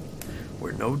Bramshill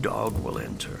where no dog will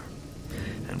enter,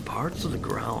 and parts of the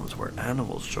grounds where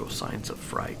animals show signs of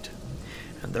fright,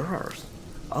 and there are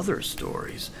other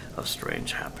stories of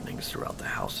strange happenings throughout the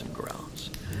house and grounds.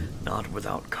 Not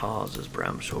without cause is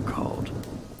Bramshill called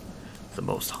the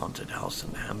most haunted house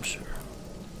in Hampshire.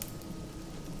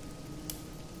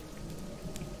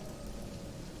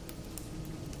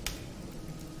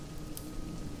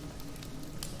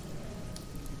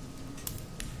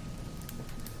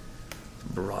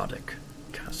 Brodick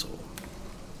Castle,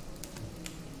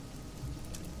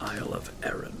 Isle of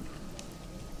Arran,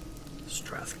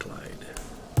 Strathclyde.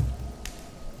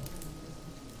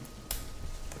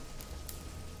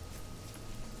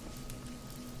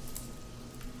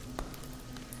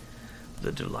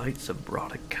 The delights of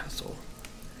Brodick Castle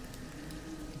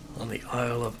on the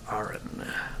Isle of Arran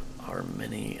are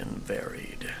many and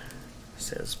varied,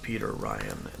 says Peter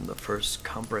Ryan in the first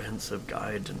comprehensive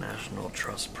guide to National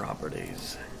Trust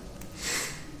properties.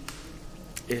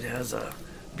 It has a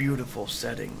beautiful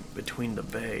setting between the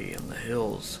bay and the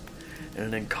hills, and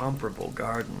an incomparable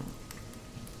garden.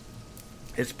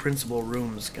 Its principal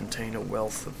rooms contain a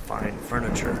wealth of fine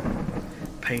furniture,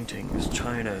 paintings,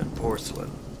 china, and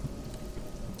porcelain,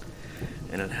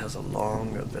 and it has a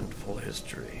long, eventful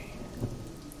history.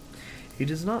 He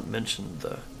does not mention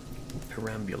the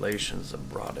perambulations of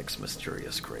Brodick's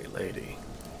mysterious Grey Lady.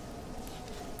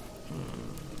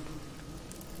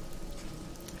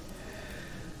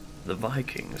 The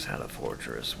Vikings had a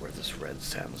fortress where this red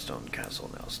sandstone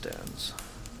castle now stands.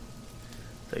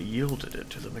 They yielded it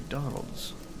to the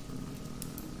MacDonalds,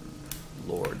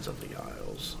 lords of the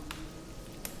Isles.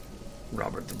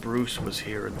 Robert the Bruce was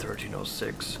here in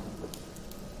 1306,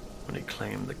 when he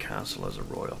claimed the castle as a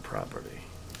royal property.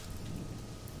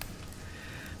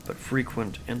 But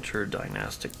frequent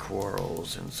interdynastic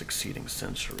quarrels in succeeding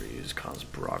centuries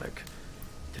caused Brodick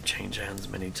to change hands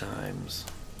many times.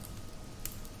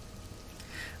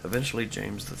 Eventually,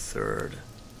 James III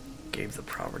gave the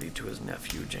property to his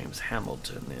nephew, James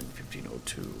Hamilton, in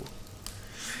 1502,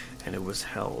 and it was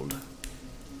held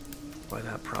by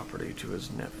that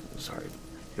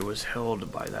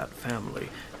family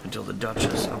until the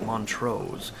Duchess of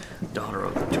Montrose, daughter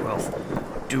of the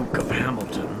 12th Duke of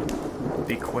Hamilton,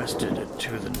 bequested it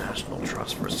to the National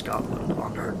Trust for Scotland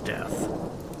on her death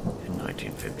in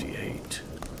 1958.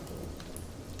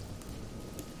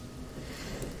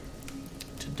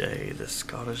 Today, the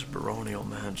Scottish baronial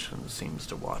mansion seems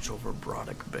to watch over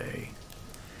Brodick Bay,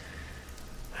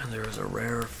 and there is a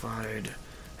rarefied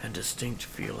and distinct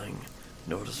feeling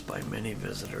noticed by many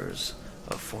visitors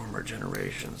of former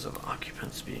generations of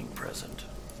occupants being present.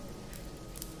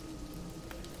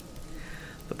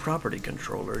 The property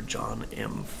controller, John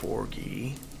M.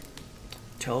 Forgey,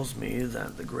 tells me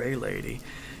that the Grey Lady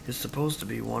is supposed to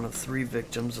be one of 3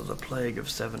 victims of the plague of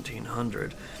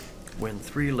 1700, when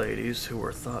 3 ladies who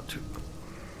were thought to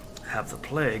have the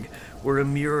plague were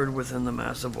immured within the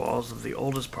massive walls of the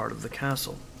oldest part of the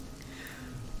castle.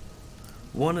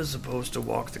 One is supposed to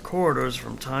walk the corridors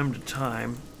from time to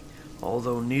time,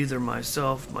 although neither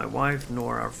myself, my wife,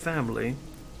 nor our family,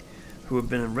 who have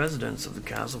been in residence of the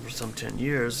castle for some 10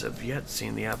 years, have yet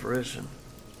seen the apparition.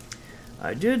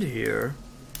 I did hear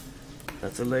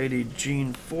that the Lady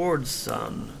Jean Ford's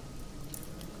son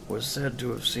was said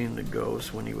to have seen the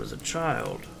ghost when he was a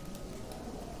child.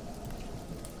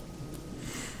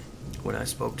 When I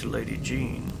spoke to Lady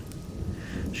Jean,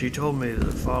 she told me that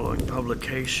the following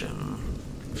publication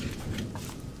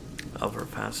of her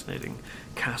fascinating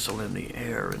Castle in the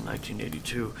Air in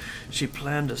 1982, she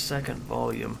planned a second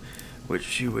volume which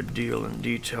she would deal in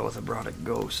detail with the Brodick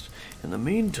ghost. In the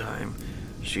meantime,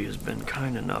 she has been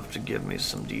kind enough to give me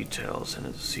some details, and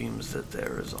it seems that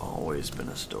there has always been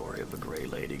a story of a Grey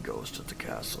Lady ghost at the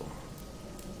castle.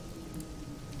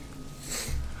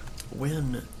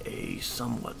 When a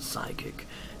somewhat psychic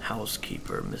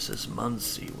housekeeper, Mrs.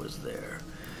 Munsey, was there,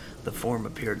 the form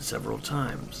appeared several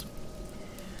times.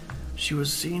 She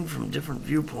was seen from different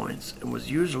viewpoints and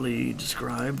was usually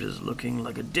described as looking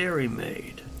like a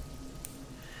dairymaid.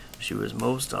 She was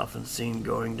most often seen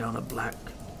going down a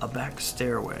back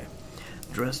stairway,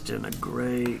 dressed in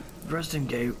gray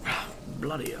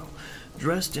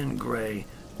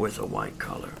with a white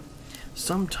collar.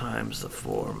 Sometimes the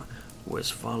form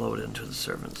was followed into the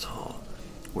servants' hall,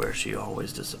 where she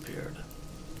always disappeared.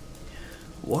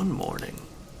 One morning,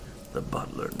 the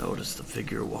butler noticed the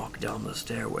figure walk down the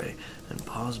stairway and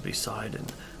pause beside an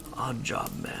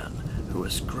odd-job man who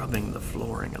was scrubbing the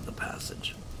flooring of the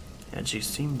passage, and she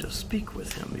seemed to speak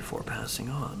with him before passing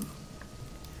on.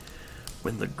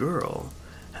 When the girl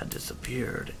had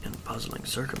disappeared in puzzling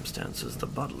circumstances, the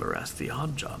butler asked the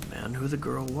odd-job man who the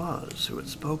girl was who had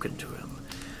spoken to him,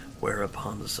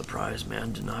 whereupon the surprised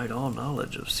man denied all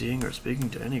knowledge of seeing or speaking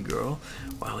to any girl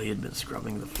while he had been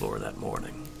scrubbing the floor that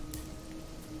morning.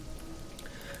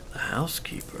 The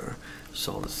housekeeper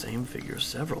saw the same figure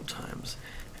several times,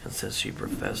 and since she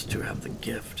professed to have the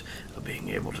gift of being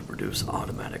able to produce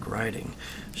automatic writing,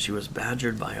 she was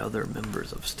badgered by other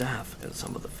members of staff and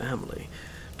some of the family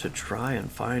to try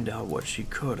and find out what she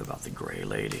could about the Grey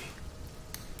Lady.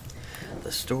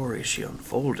 The story she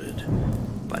unfolded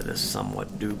by this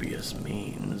somewhat dubious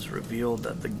means revealed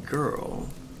that the girl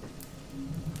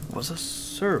was a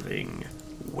serving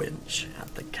wench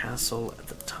at the castle at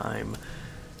the time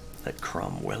that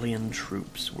Cromwellian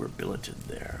troops were billeted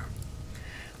there.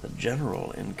 The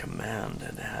general in command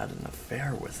had had an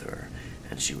affair with her,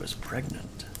 and she was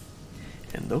pregnant.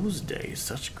 In those days,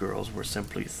 such girls were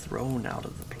simply thrown out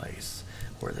of the place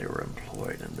where they were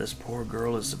employed, and this poor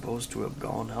girl is supposed to have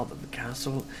gone out of the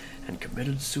castle and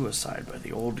committed suicide by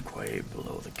the old quay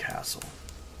below the castle.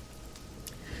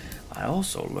 I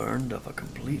also learned of a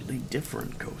completely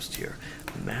different ghost here,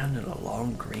 a man in a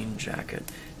long green jacket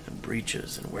and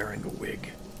breeches and wearing a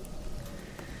wig.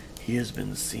 He has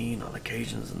been seen on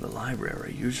occasions in the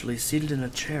library, usually seated in a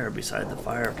chair beside the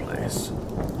fireplace.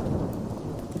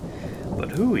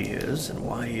 But who he is and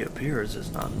why he appears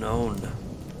is not known.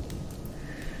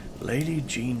 Lady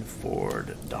Jean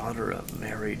Ford, daughter of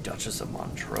Mary, Duchess of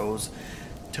Montrose,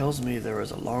 tells me there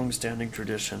is a long-standing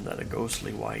tradition that a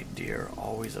ghostly white deer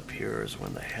always appears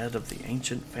when the head of the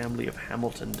ancient family of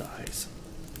Hamilton dies.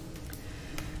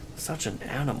 Such an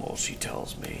animal, she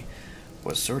tells me,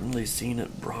 was certainly seen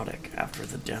at Brodick after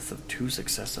the death of two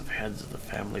successive heads of the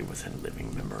family within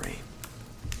living memory.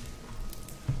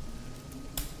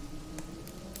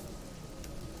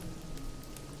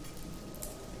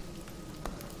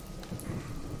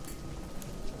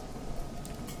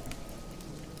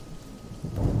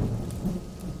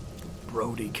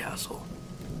 Brodie Castle.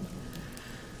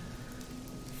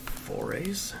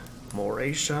 Forays,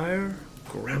 Morayshire,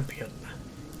 Grampian.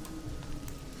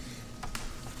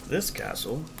 This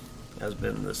castle has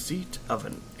been the seat of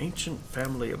an ancient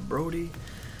family of Brodie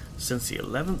since the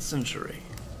 11th century,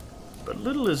 but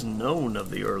little is known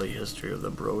of the early history of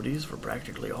the Brodies, for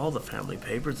practically all the family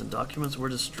papers and documents were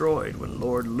destroyed when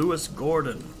Lord Lewis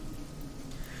Gordon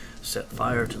set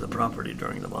fire to the property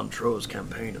during the Montrose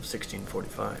campaign of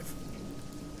 1645.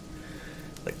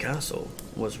 The castle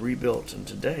was rebuilt and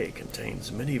today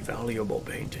contains many valuable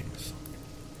paintings,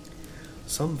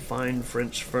 some fine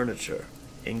French furniture,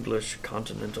 English,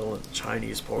 continental, and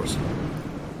Chinese porcelain,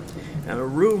 and a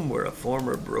room where a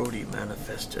former Brodie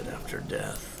manifested after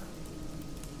death.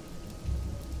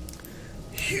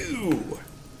 Hugh,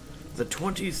 the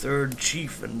 23rd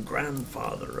chief and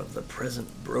grandfather of the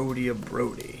present Brodie of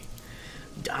Brodie,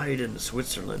 died in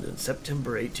Switzerland in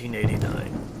September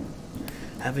 1889,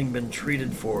 having been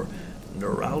treated for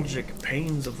neuralgic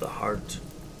pains of the heart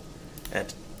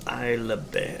at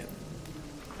Aylsham.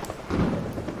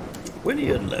 When he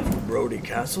had left Brodie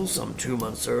Castle some 2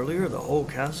 months earlier, the whole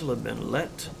castle had been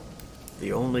let,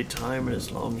 the only time in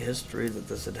his long history that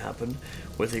this had happened,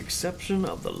 with the exception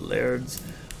of the laird's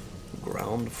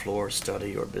ground floor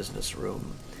study or business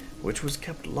room, which was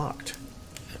kept locked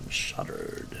and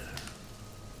shuttered.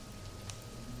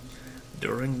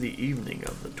 During the evening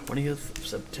of the 20th of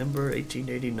September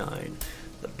 1889,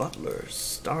 the butler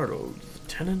startled the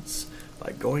tenants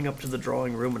by going up to the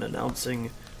drawing room and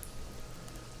announcing,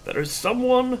 "There is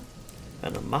someone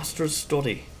in the master's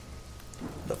study."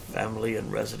 The family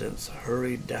and residents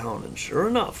hurried down, and sure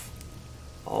enough,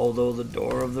 although the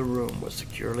door of the room was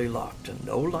securely locked and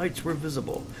no lights were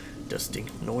visible,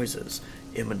 distinct noises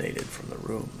emanated from the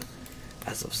room,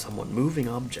 as of someone moving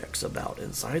objects about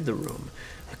inside the room,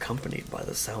 accompanied by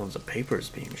the sounds of papers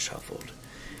being shuffled,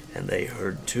 and they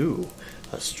heard, too,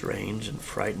 a strange and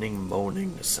frightening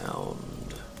moaning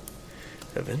sound.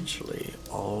 Eventually,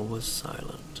 all was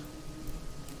silent.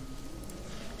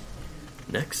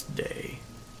 Next day,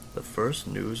 the first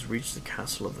news reached the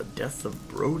castle of the death of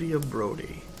Brodie of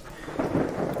Brodie,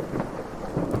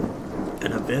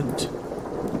 an event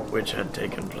which had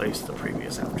taken place the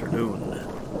previous afternoon.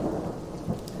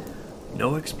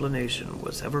 No explanation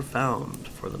was ever found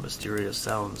for the mysterious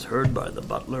sounds heard by the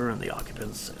butler and the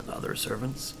occupants and other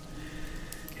servants.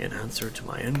 In answer to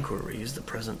my inquiries, the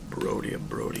present Brodie of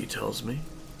Brodie tells me,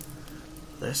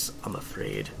 "This, I'm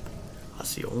afraid,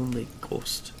 is the only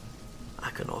ghost I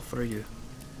can offer you,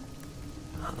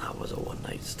 and that was a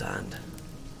one-night stand.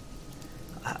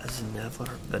 It has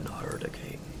never been heard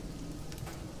again."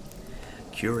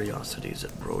 Curiosities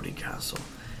at Brodie Castle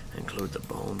include the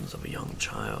bones of a young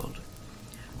child,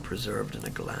 preserved in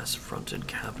a glass-fronted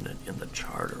cabinet in the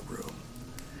charter room,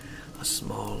 a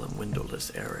small and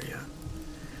windowless area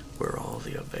where all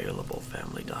the available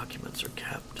family documents are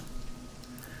kept.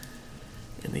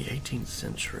 In the 18th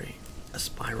century, a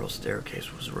spiral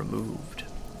staircase was removed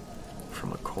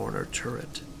from a corner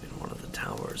turret in one of the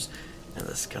towers, and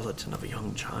the skeleton of a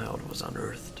young child was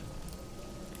unearthed.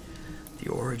 The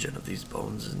origin of these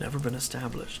bones has never been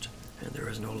established, and there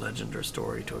is no legend or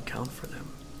story to account for them.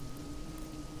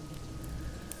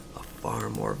 A far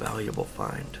more valuable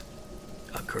find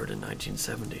occurred in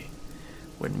 1970,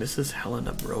 when Mrs.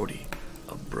 Helena Brodie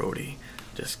of Brodie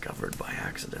discovered by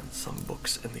accident some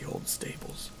books in the old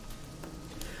stables.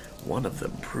 One of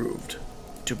them proved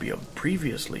to be a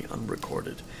previously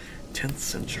unrecorded 10th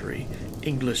century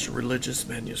English religious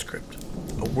manuscript,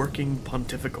 a working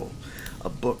pontifical, a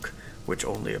book which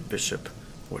only a bishop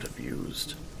would have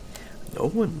used. No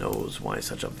one knows why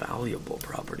such a valuable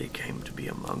property came to be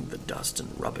among the dust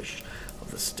and rubbish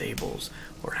of the stables,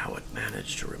 or how it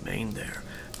managed to remain there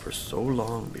for so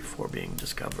long before being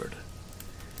discovered.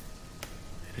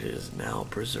 It is now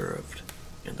preserved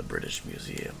in the British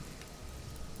Museum.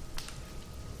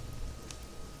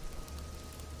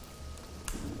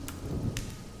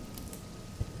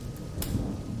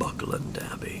 Buckland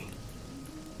Abbey,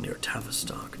 near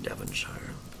Tavistock,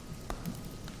 Devonshire.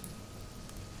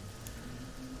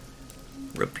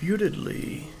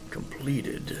 Reputedly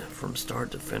completed from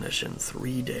start to finish in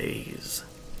 3 days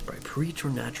by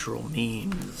preternatural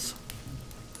means,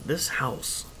 this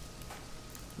house,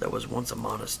 that was once a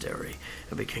monastery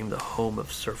and became the home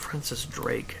of Sir Francis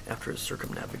Drake after his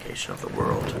circumnavigation of the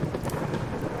world,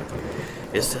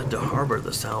 is said to harbor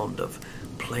the sound of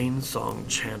plain-song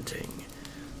chanting,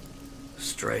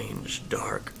 strange,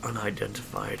 dark,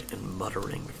 unidentified, and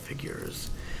muttering figures,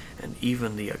 and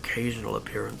even the occasional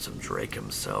appearance of Drake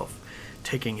himself,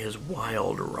 taking his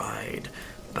wild ride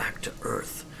back to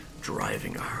earth,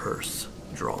 driving a hearse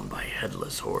drawn by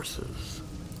headless horses.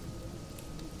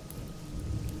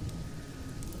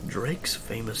 Drake's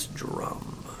famous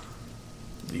drum,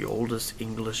 the oldest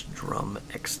English drum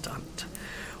extant,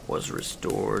 was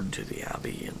restored to the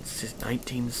Abbey in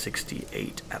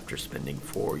 1968 after spending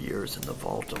 4 years in the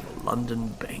vault of a London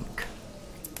bank.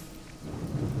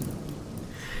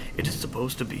 It is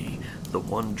supposed to be the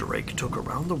one Drake took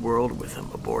around the world with him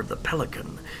aboard the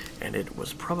Pelican, and it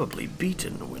was probably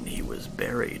beaten when he was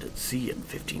buried at sea in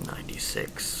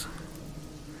 1596.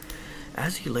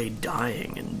 As he lay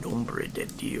dying in Nombre de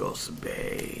Dios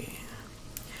Bay,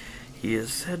 he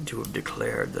is said to have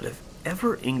declared that if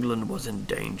ever England was in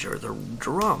danger, the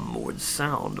drum would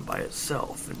sound by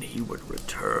itself and he would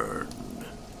return.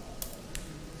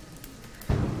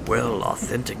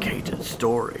 Well-authenticated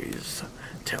stories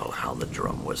tell how the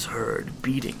drum was heard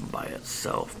beating by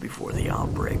itself before the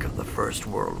outbreak of the First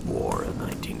World War in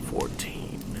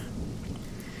 1914.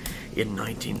 In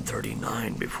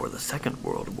 1939 before the Second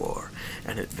World War,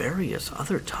 and at various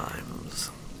other times.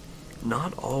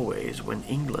 Not always when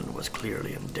England was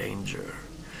clearly in danger,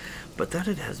 but that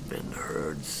it has been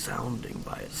heard sounding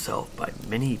by itself by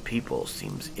many people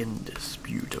seems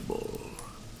indisputable.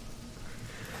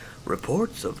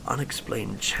 Reports of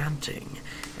unexplained chanting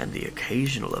and the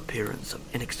occasional appearance of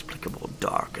inexplicable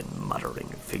dark and muttering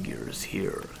figures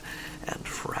here, and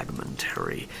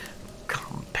fragmentary,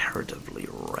 comparatively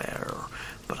rare,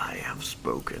 but I have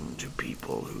spoken to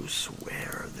people who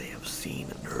swear they have seen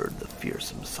and heard the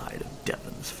fearsome side of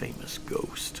Devon's famous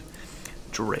ghost,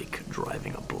 Drake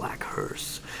driving a black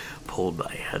hearse, pulled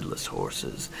by headless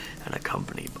horses and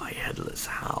accompanied by headless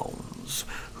hounds,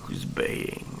 whose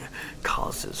baying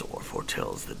causes or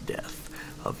foretells the death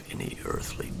of any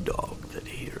earthly dog that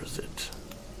hears it.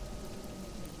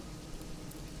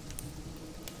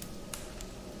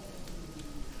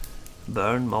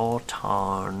 Burnmoor,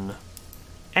 Tarn,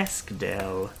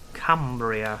 Eskdale,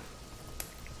 Cumbria.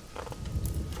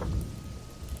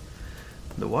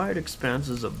 The wide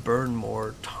expanses of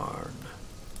Burnmoor, Tarn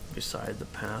beside the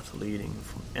path leading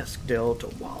from Eskdale to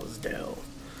Wasdale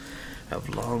have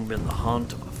long been the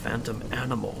haunt of a phantom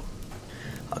animal,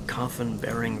 a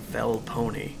coffin-bearing fell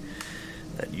pony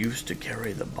that used to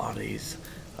carry the bodies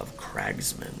of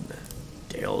cragsmen,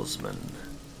 dalesmen,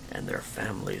 and their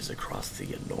families across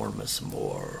the enormous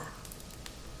moor.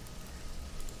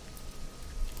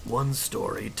 One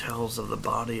story tells of the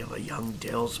body of a young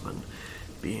dalesman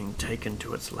being taken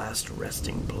to its last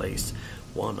resting place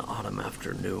one autumn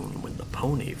afternoon when the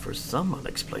pony, for some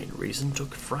unexplained reason,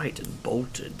 took fright and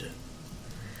bolted.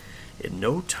 In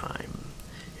no time,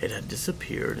 it had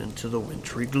disappeared into the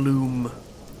wintry gloom,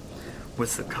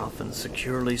 with the coffin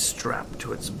securely strapped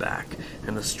to its back,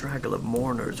 and a straggle of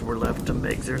mourners were left to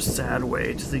make their sad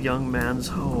way to the young man's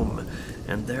home,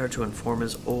 and there to inform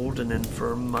his old and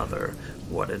infirm mother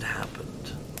what had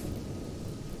happened.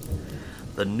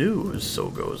 The news, so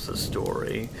goes the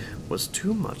story, was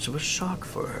too much of a shock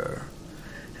for her,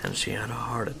 and she had a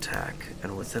heart attack,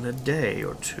 and within a day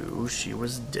or two she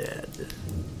was dead.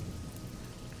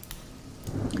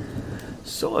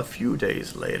 So a few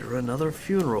days later, another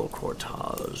funeral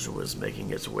cortege was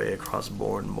making its way across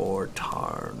Burnmoor,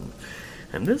 Tarn,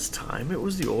 and this time it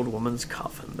was the old woman's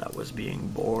coffin that was being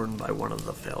borne by one of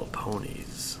the fell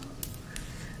ponies.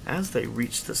 As they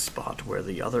reached the spot where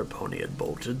the other pony had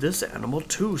bolted, this animal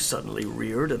too suddenly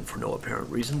reared and for no apparent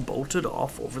reason bolted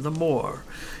off over the moor,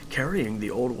 carrying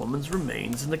the old woman's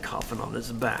remains in the coffin on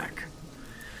his back.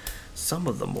 Some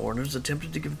of the mourners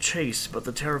attempted to give chase, but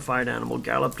the terrified animal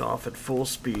galloped off at full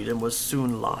speed and was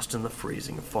soon lost in the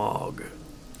freezing fog.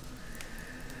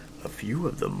 A few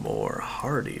of the more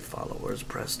hardy followers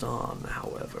pressed on,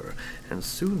 however, and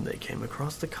soon they came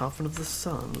across the coffin of the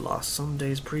son lost some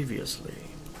days previously.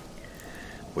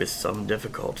 With some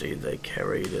difficulty they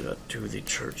carried it to the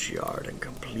churchyard and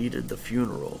completed the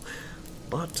funeral,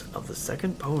 but of the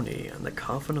second pony and the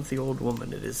coffin of the old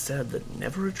woman it is said that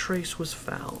never a trace was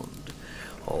found,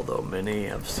 although many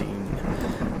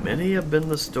have been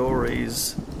the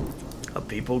stories of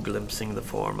people glimpsing the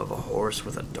form of a horse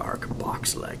with a dark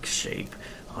box-like shape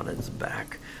on its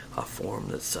back, a form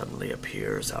that suddenly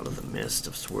appears out of the mist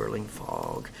of swirling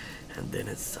fog, and then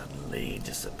it suddenly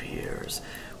disappears,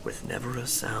 with never a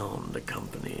sound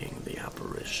accompanying the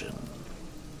apparition.